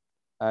hand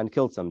and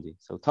killed somebody.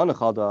 So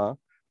Tanachada,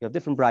 you have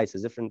different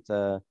brises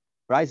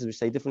which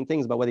say different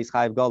things about whether he's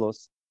chayiv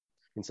golos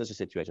in such a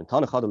situation.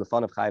 Tanachada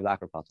lefan of chayiv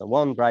la'akrapata.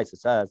 One brise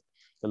says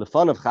the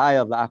lefan of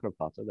chayiv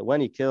la'akrapata, that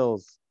when he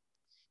kills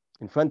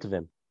in front of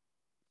him,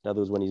 in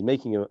other words, when he's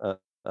making a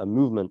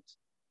movement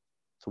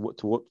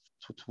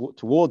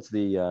towards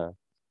the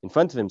in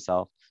front of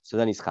himself, so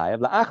then he's chayav.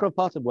 La'achrav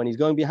pater, when he's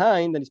going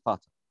behind, then he's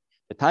pater.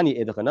 The Tani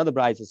Idach, another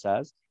brayza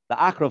says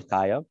la'achrav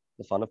chayav,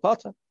 the fun of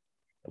pater.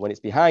 When it's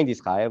behind, he's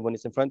chayav. When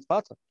it's in front, it's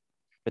pater.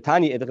 The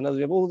Tani Idach, another,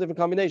 we have all the different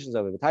combinations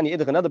of it. The Tani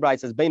Idach, another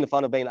brayza says bein the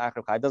fun of bein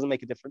la'achrav chayav, doesn't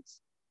make a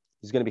difference.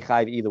 He's going to be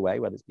chayav either way,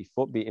 whether it's be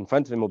in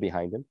front of him or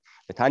behind him.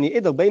 The Tani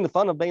Idach, bein the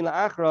fun of bein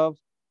la'achrav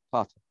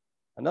pater.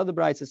 Another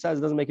brayza says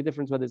it doesn't make a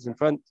difference whether it's in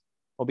front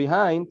or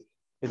behind.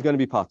 Is going to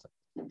be pater.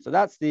 So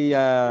that's those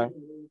are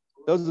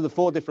the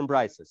 4 different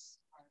brises.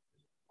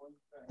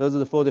 Those are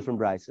the 4 different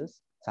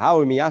brises. So how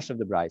are we miyash of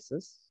the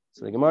brises?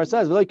 So the Gemara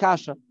says, "V'lo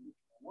kasha."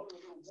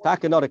 It's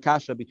taka not a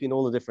kasha between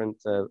all the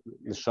different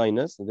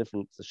lashonas, the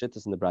different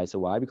shittas in the brisa.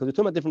 Why? Because we're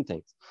talking about different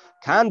things.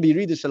 Can be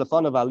read the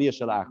shalafan of aliyah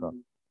shalachra.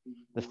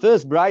 The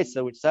first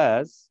brisa which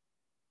says,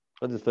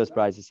 what does the first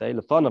brisa say?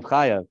 Lafan of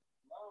chayav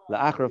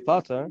la'achra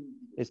pater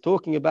is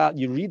talking about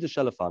you read the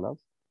shalafan of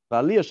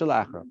aliyah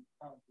shalachra.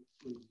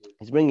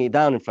 He's bringing it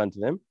down in front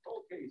of him,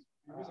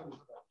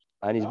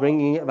 and he's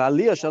bringing it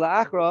Valiyah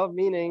Shala'achrav,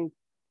 meaning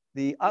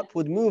the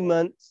upward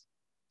movement,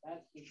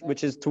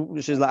 which is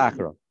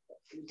La'achrav.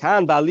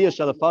 Can Valiyah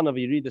Shalafanav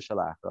Yerida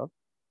Shala'achrav?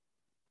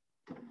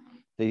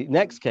 The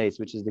next case,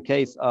 which is the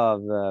case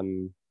of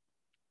La'achrav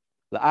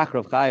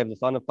Chayav the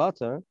fun of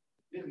Pater,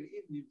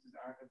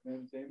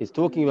 is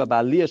talking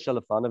about Valiyah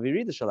Shalafanav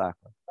Yerida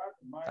Shala'achrav.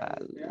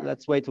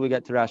 Let's wait till we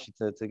get to Rashi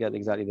to get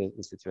exactly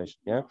the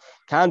situation. Yeah,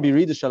 can be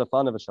reader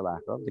shalafan of a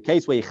shalachra. The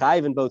case where you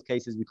chayiv in both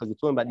cases because you're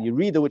talking about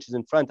Yerida which is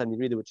in front and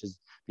Yerida which is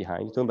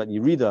behind. You're talking about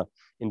Yerida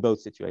in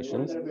both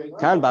situations.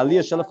 Can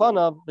ba'aliyah shalafan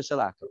of the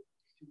shalachra.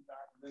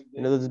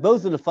 You know, there's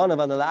both the lafanav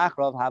and the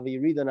la'achrav have a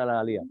Yerida and an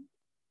aliyah.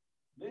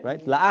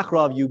 Right,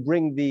 la'achrav you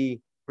bring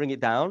it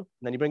down and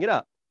then you bring it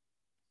up.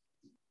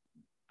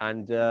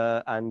 And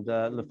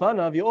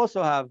lafanav you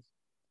also have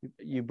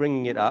you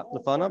bringing it up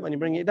lafanav and you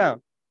bring it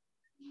down.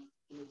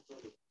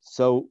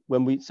 So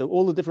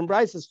all the different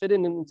brises fit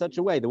in such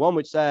a way. The one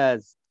which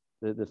says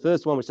the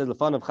first one which says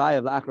lafan of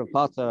chayav la'achrav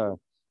pater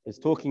is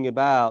talking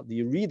about the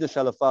Yerida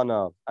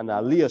shalafanav and the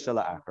aliyah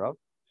shala'achrav.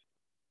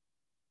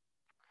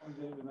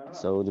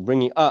 So they're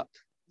bringing up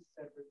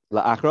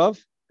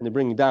la'achrav and they're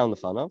bringing down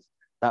lafanav,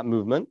 that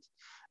movement.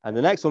 And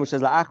the next one which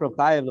says la'achrav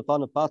chayav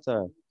lafanav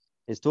pater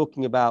is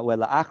talking about where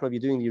la'achrav you're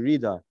doing the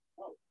Yerida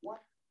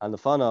and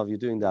lafanav you're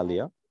doing the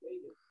aliyah.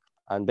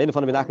 And bein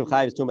fun of Achrav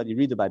Chayav is talking about the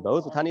Yerida by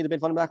both. But Tani the bein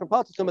fun of Achrav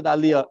Pater is talking about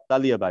the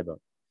aliyah by both.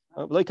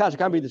 V'lo kasha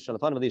can be the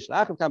shalafan of the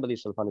shalachrav, can be the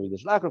shalafan of the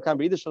shalachrav, can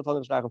be the shalafan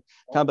of shalachrav,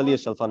 can be the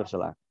shalafan of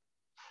shalachrav.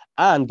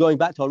 And going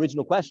back to our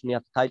original question, you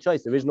have to tie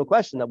choice. The original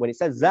question that when it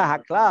says Zah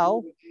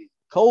Haklal,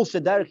 Kol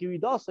Shederech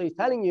Yerida, so he's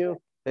telling you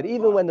that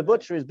even when the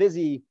butcher is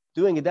busy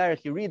doing a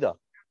Derech Yerida,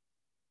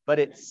 but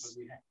it's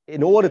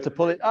in order to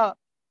pull it up,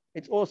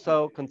 it's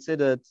also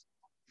considered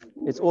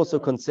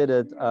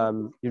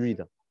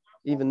Yerida.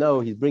 Even though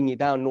he's bringing it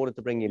down in order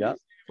to bring it up,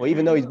 or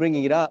even though he's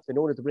bringing it up in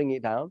order to bring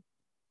it down,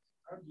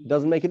 it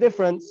doesn't make a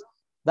difference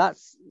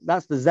That's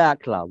the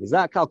zaklal. The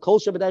zaklal kol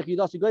shebederech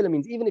yudas ugoyla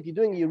means even if you're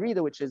doing a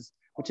yerida, which is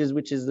the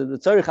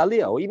tzarich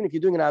aliyah, or even if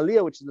you're doing an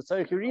aliyah, which is the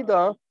tzarich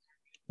yerida,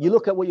 you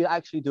look at what you're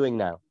actually doing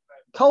now.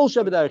 Kol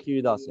shebederech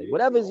yudas,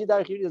 whatever is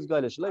derech yudas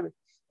goyla,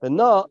 but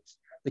not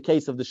the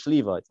case of the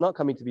shliva. It's not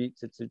coming to be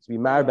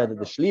marbed that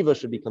the shliva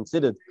should be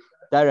considered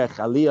derech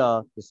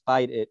aliyah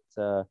despite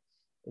the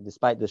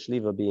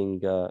shliva being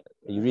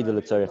yerida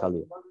l'tzarich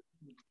aliyah.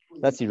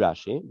 Let's see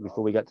Rashi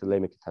before we get to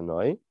Leimek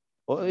Tanoi.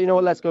 Or you know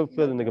what? Let's go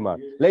further in the Gemara.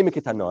 Leimek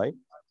Tanoi.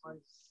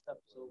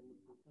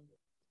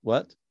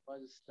 What?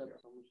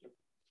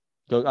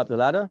 Going up the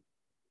ladder?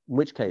 In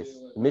which case?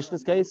 The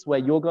Mishnah's case, where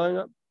you're going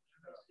up?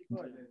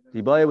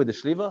 The Ibaya with the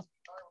Shliva?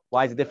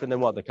 Why is it different than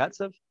what? The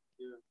Katsev?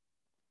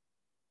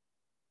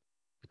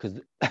 Because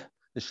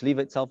the Shliva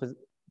itself is.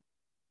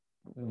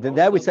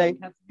 There we say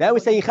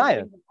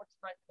Yichayev.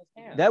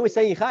 There we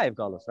say Yichayev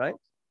Golos, right?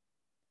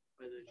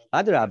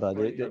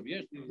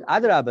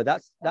 Adrabah,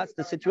 that's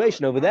the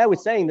situation over there. We're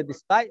saying that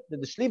despite that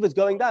the shliva is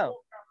going down,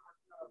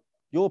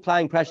 you're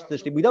applying pressure to the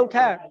shliva. We don't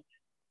care.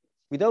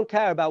 We don't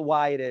care about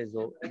why it is,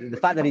 or the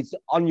fact that it's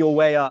on your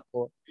way up,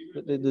 or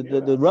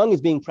the rung is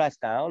being pressed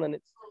down and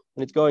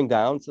it's going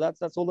down. So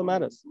that's all that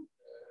matters.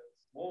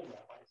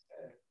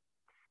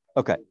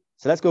 Okay,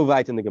 so let's go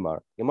right in the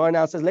Gemara. Gemara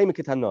now says Leimek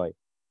Hanoi.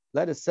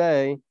 Let us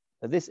say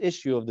that this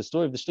issue of the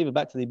story of the shliva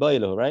back to the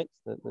Bailu, right?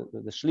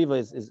 The shliva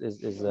is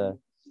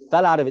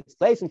fell out of its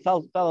place and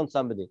fell on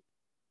somebody.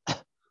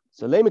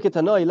 So Leimek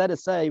Tanoi, let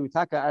us say,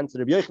 Ritaka answered,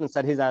 Rabbi Yochanan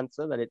said his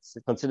answer, that it's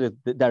considered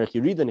derech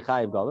yerida and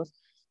chayiv galus.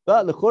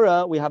 But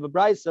l'chura, we have a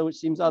brayso which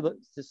seems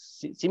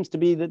to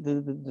be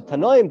the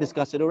Tanoim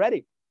discussed it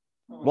already.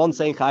 One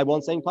saying chayiv,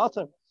 one saying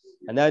pater.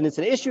 And then it's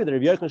an issue that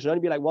Rabbi Yochanan should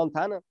only be like one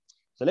Tana.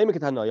 So Leimek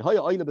Tanoi, if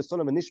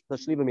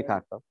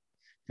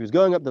he was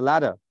going up the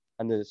ladder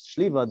and the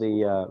shliva,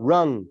 the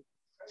rung,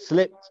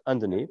 slipped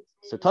underneath,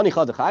 so Tani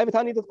chad chayiv,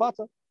 Tani the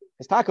pater.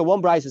 It's taka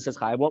one brayso says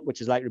chayiv,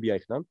 which is like Rabbi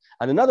Yochanan,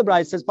 and another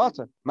brayso says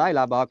pater. The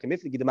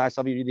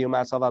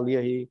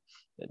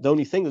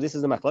only thing that this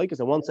is the machlokes,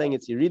 and one saying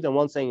it's yirid and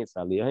one saying it's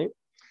aliyah.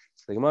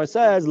 So the Gemara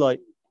says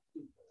like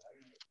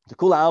the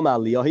kula alma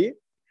aliyah,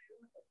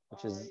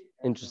 which is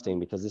interesting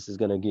because this is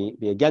going to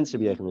be against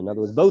Rabbi Yochanan. In other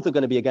words, both are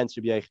going to be against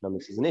Rabbi Yochanan.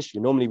 This is an issue.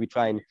 Normally we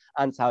try and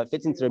answer how it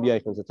fits into Rabbi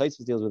Yochanan. So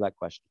Tosfos deals with that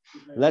question.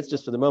 Let's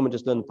just for the moment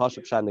just learn the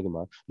Pashup Pshat in the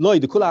Gemara. No,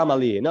 the Kula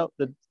Amaliyah. No,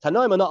 the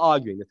Tanoim are not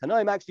arguing. The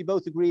Tanoim actually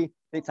both agree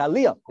that it's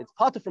Aliyah. It's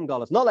part from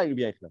Galus, not like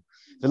Rabbi Yochanan.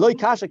 The Loi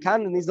Kasha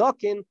can and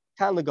Nizakin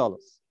can the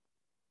Galus.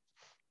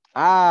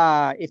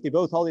 If they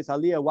both hold it's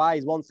Aliyah, why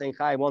is one saying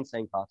Chai, one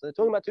saying Pata? They're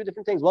talking about two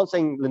different things. One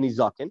saying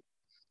Nizakin.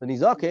 The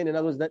Nizakin, in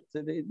other words, that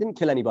it didn't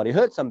kill anybody,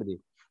 hurt somebody.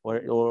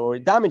 Or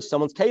damage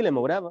someone's kalim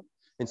or whatever.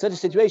 In such a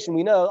situation,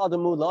 we know other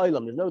mood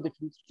la'olam. There's no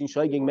difference between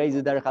shoyging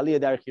mezid derech aliyah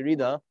derech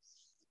yerida.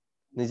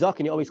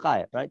 Nizakin, you always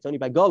chayav, right? It's only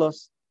by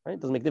golos, right? It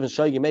doesn't make a difference.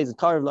 Shoyging mezid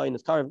karev la'in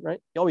is karev, right?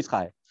 You always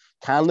chayav.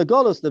 Kan the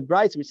golos, the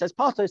bright which says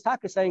pater is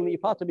taka saying that you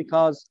pater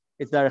because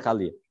it's derech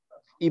aliyah.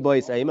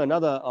 Iboy seima.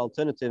 Another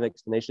alternative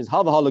explanation is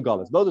hava hala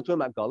golos. Both are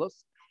talking about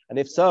golos, and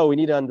if so, we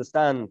need to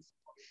understand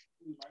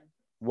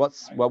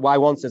why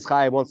one says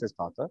chayav, one says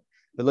pater.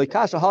 The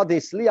loikasha hadi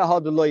sliya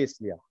hadi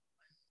loyisliya.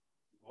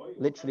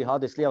 Literally,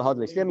 hard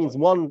isliya means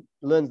one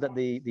learns that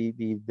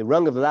the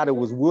rung of the ladder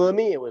was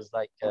wormy. It was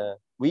like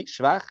weak,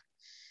 shvach.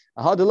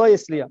 Hard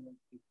isliya.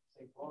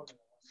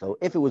 So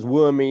if it was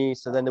wormy,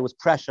 so then there was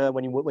pressure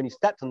when you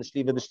stepped on the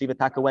shliva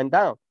taka went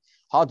down.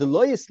 Hard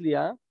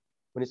isliya,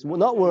 when it's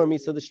not wormy,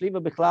 so the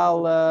shliva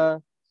bichlal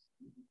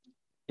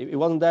it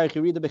wasn't derech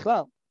yerida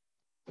bichlal.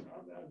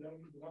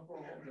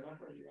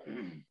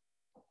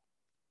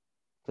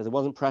 Because there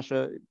wasn't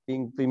pressure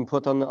being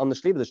put on the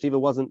shliva. The shliva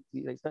wasn't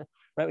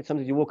right.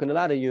 Sometimes you walk on the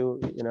ladder, you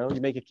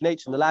make a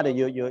knetch on the ladder.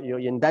 You're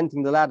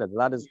indenting the ladder.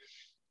 The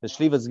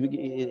shliva is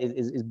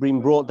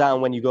being brought down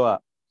when you go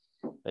up.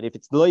 But if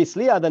it's lo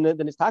yisliya,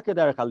 then it's taka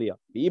derech aliyah.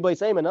 The iboy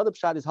same. Another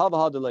pshat is hava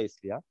hada lo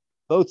yisliya.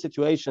 Both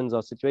situations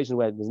are situations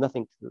where there's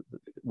nothing.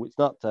 It's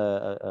not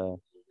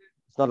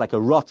like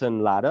a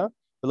rotten ladder.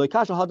 One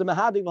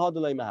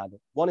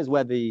is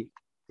where the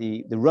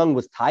rung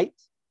was tight,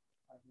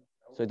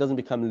 so it doesn't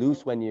become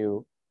loose when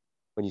you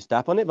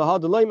step on it.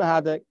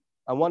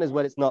 And one is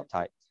where it's not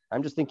tight.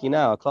 I'm just thinking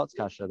now, a klotz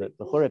kasha, that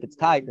before if it's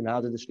tight, then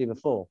how did the shliva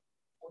fall?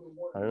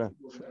 I don't know.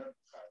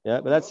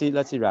 Yeah, but let's see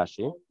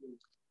Rashi.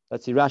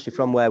 Let's see Rashi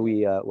from where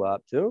we were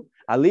up to.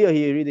 Aliyah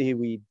here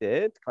we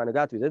did, kind of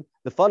that we did.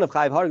 The fun of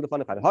chayiv harig, the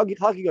fun of chayiv hagi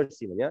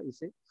garsiman. Yeah, you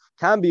see,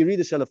 can be read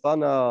the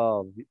shalafan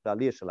of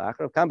aliyah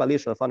shalachar, can be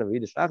aliyah shalafan of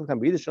read the shalachar, can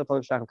be read the shalafan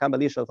of shalachar, can be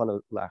aliyah shalafan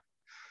of lachar.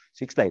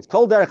 She explains.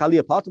 Kol derech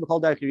aliyah pater,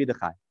 kol derech read the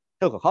chayiv.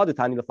 So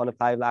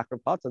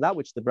that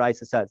which the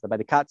Brisa says that by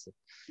the katze,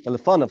 the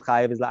lefan of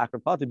chayiv is la'achar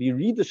pater. Be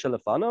read the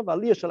shalafan of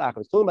aliyah shalachar.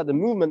 It's talking about the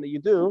movement that you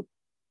do.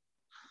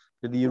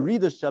 That you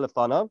read the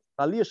shalafan of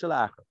aliyah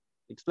shalachar.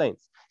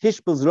 Explains.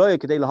 Hishpil's roya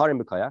kedei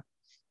laharim b'koyach.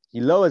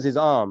 He lowers his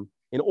arm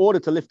in order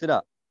to lift it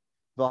up.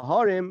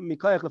 V'harim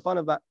mikoyach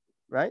lefanav,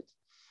 right?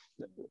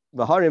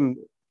 V'harim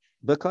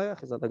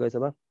b'koyach, is that the guy's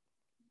about?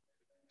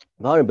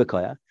 V'harim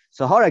b'koyach.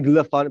 So harag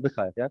lefanav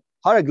b'koyach, yeah?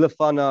 Harag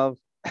lefanav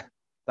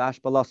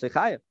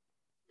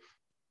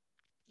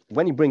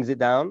When he brings it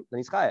down, then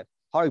he's chayev.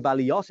 But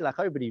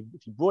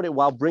if he brought it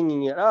while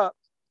bringing it up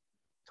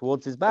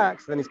towards his back,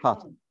 so then he's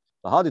pater.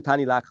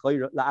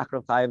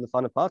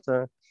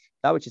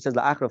 That which he says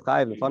la'achrav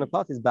chayev l'fanav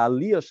pater is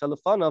ba'aliyah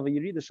shalafanav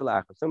v'yirida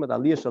shalachrav. Something about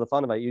aliyah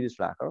shalafanav v'yirida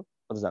shalachrav.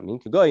 What does that mean?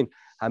 Kagoin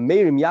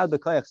hamerim yad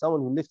b'koyach,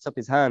 someone who lifts up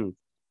his hand.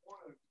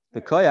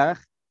 B'koyach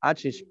ad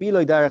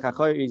sheshpiloi derech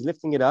achor, he's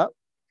lifting it up,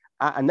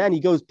 and then he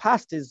goes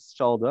past his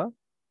shoulder.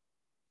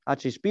 Ad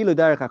sheshpiloi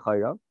derech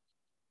achor.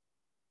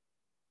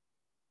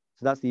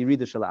 So that's the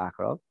yirida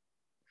shalachrav.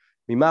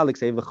 Mimalik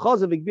say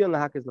v'chozav v'gbion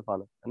lahakis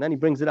l'fanav, and then he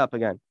brings it up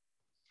again.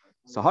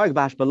 So harg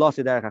bash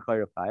b'losi derech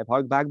achor chayev,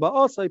 harg bag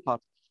ba'osoi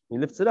pater. He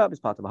lifts it up, it's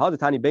part of it. How the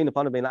tani bein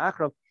upon bein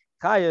la'achrav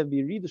chayev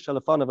b'yirida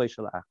shalafanav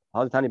v'shalachrav.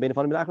 How the tani bein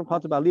upon bein la'achrav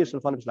part of aliyah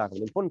shalafanav v'shalachrav.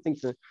 The important thing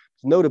to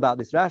note about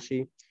this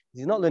Rashi is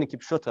he's not learning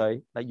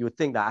kipshutai that you would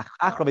think that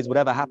achrav is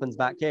whatever happens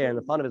back here and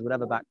the fanav is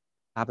whatever back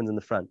happens in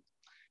the front.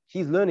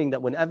 He's learning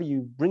that whenever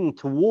you bring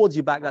towards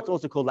your back, that's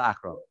also called the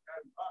achrav.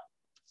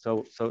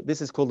 So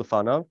this is called the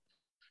fanav.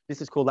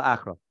 This is called the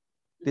achrav.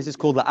 This is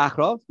called the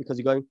achrav because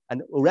you're going,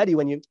 and already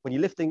when you're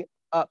lifting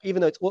up,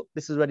 even though it's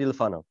this is already the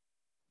fanav.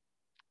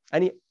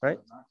 Right?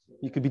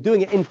 You could be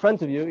doing it in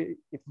front of you.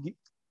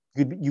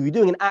 You'd be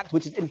doing an act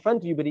which is in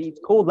front of you, but it's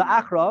called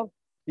la achrav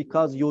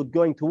because you're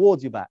going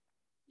towards your back,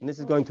 and this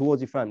is going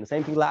towards your front. The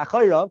same thing la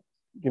achrav.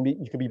 You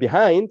can be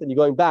behind and you're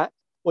going back,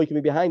 or you can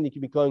be behind and you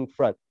can be going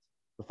front.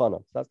 The fanav.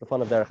 So that's the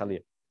fanav derech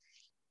aliyah.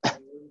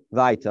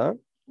 Weiter.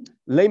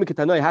 So the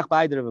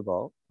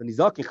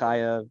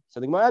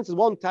Gemara answers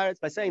one teretz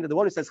by saying that the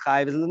one who says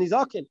chayev is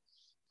l'nizakin.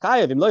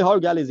 Chayev, im loy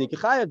hargal is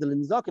chayev, the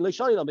l'nizakin loy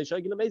shani, be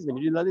shoygin amazing.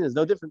 There's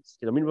no difference.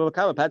 I mean, Rabbi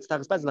Kama pats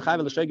tachas pats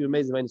l'chayev l'shoygin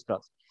amazing when it's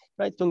cross.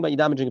 Right, it's talking about you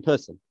damaging a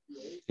person.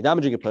 You're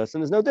damaging a person.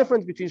 There's no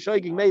difference between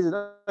shoygin amazing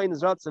and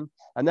ratzim,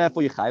 and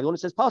therefore you chayev. The one who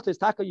says pater is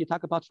taka, you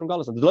taka pater from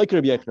galus. And the loy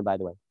Rabbi Yochanan, by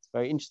the way, it's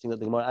very interesting that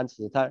the Gemara answers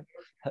the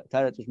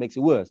teretz, which makes it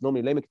worse.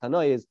 Normally, lemek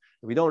tanoi is if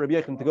we don't want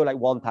Rabbi Yochanan to go like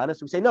one tanah,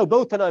 so we say no,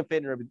 both tanoi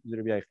fit in Rabbi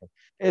Yochanan.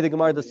 Here the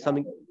Gemara does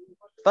something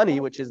funny,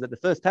 which is that the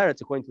first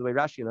teretz, according to the way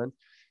Rashi learned,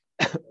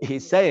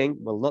 he's saying,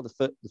 well, not the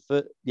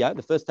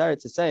first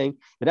teretz is saying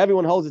that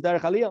everyone holds his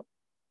derech aliyah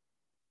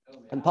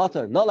and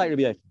pater, not like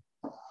Rabbi Yochanan.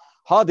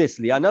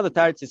 Hardly, another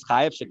teretz is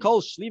chayev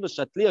shekol shliva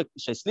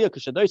shesliya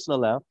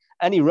kshadoisna.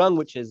 Any rung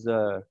which is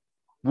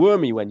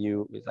wormy,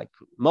 it's like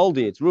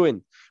moldy, it's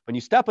ruined. When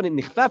you step on it,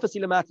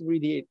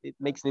 it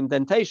makes an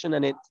indentation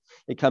and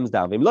it comes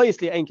down. It was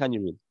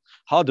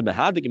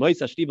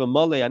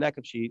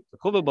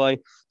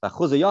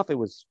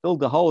filled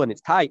the hole and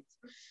it's tight.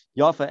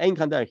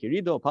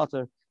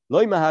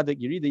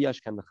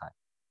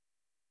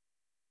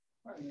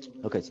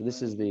 Okay, so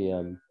this is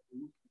the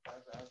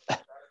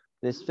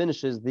this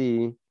finishes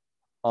the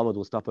Ahmad.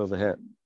 Will stop over here.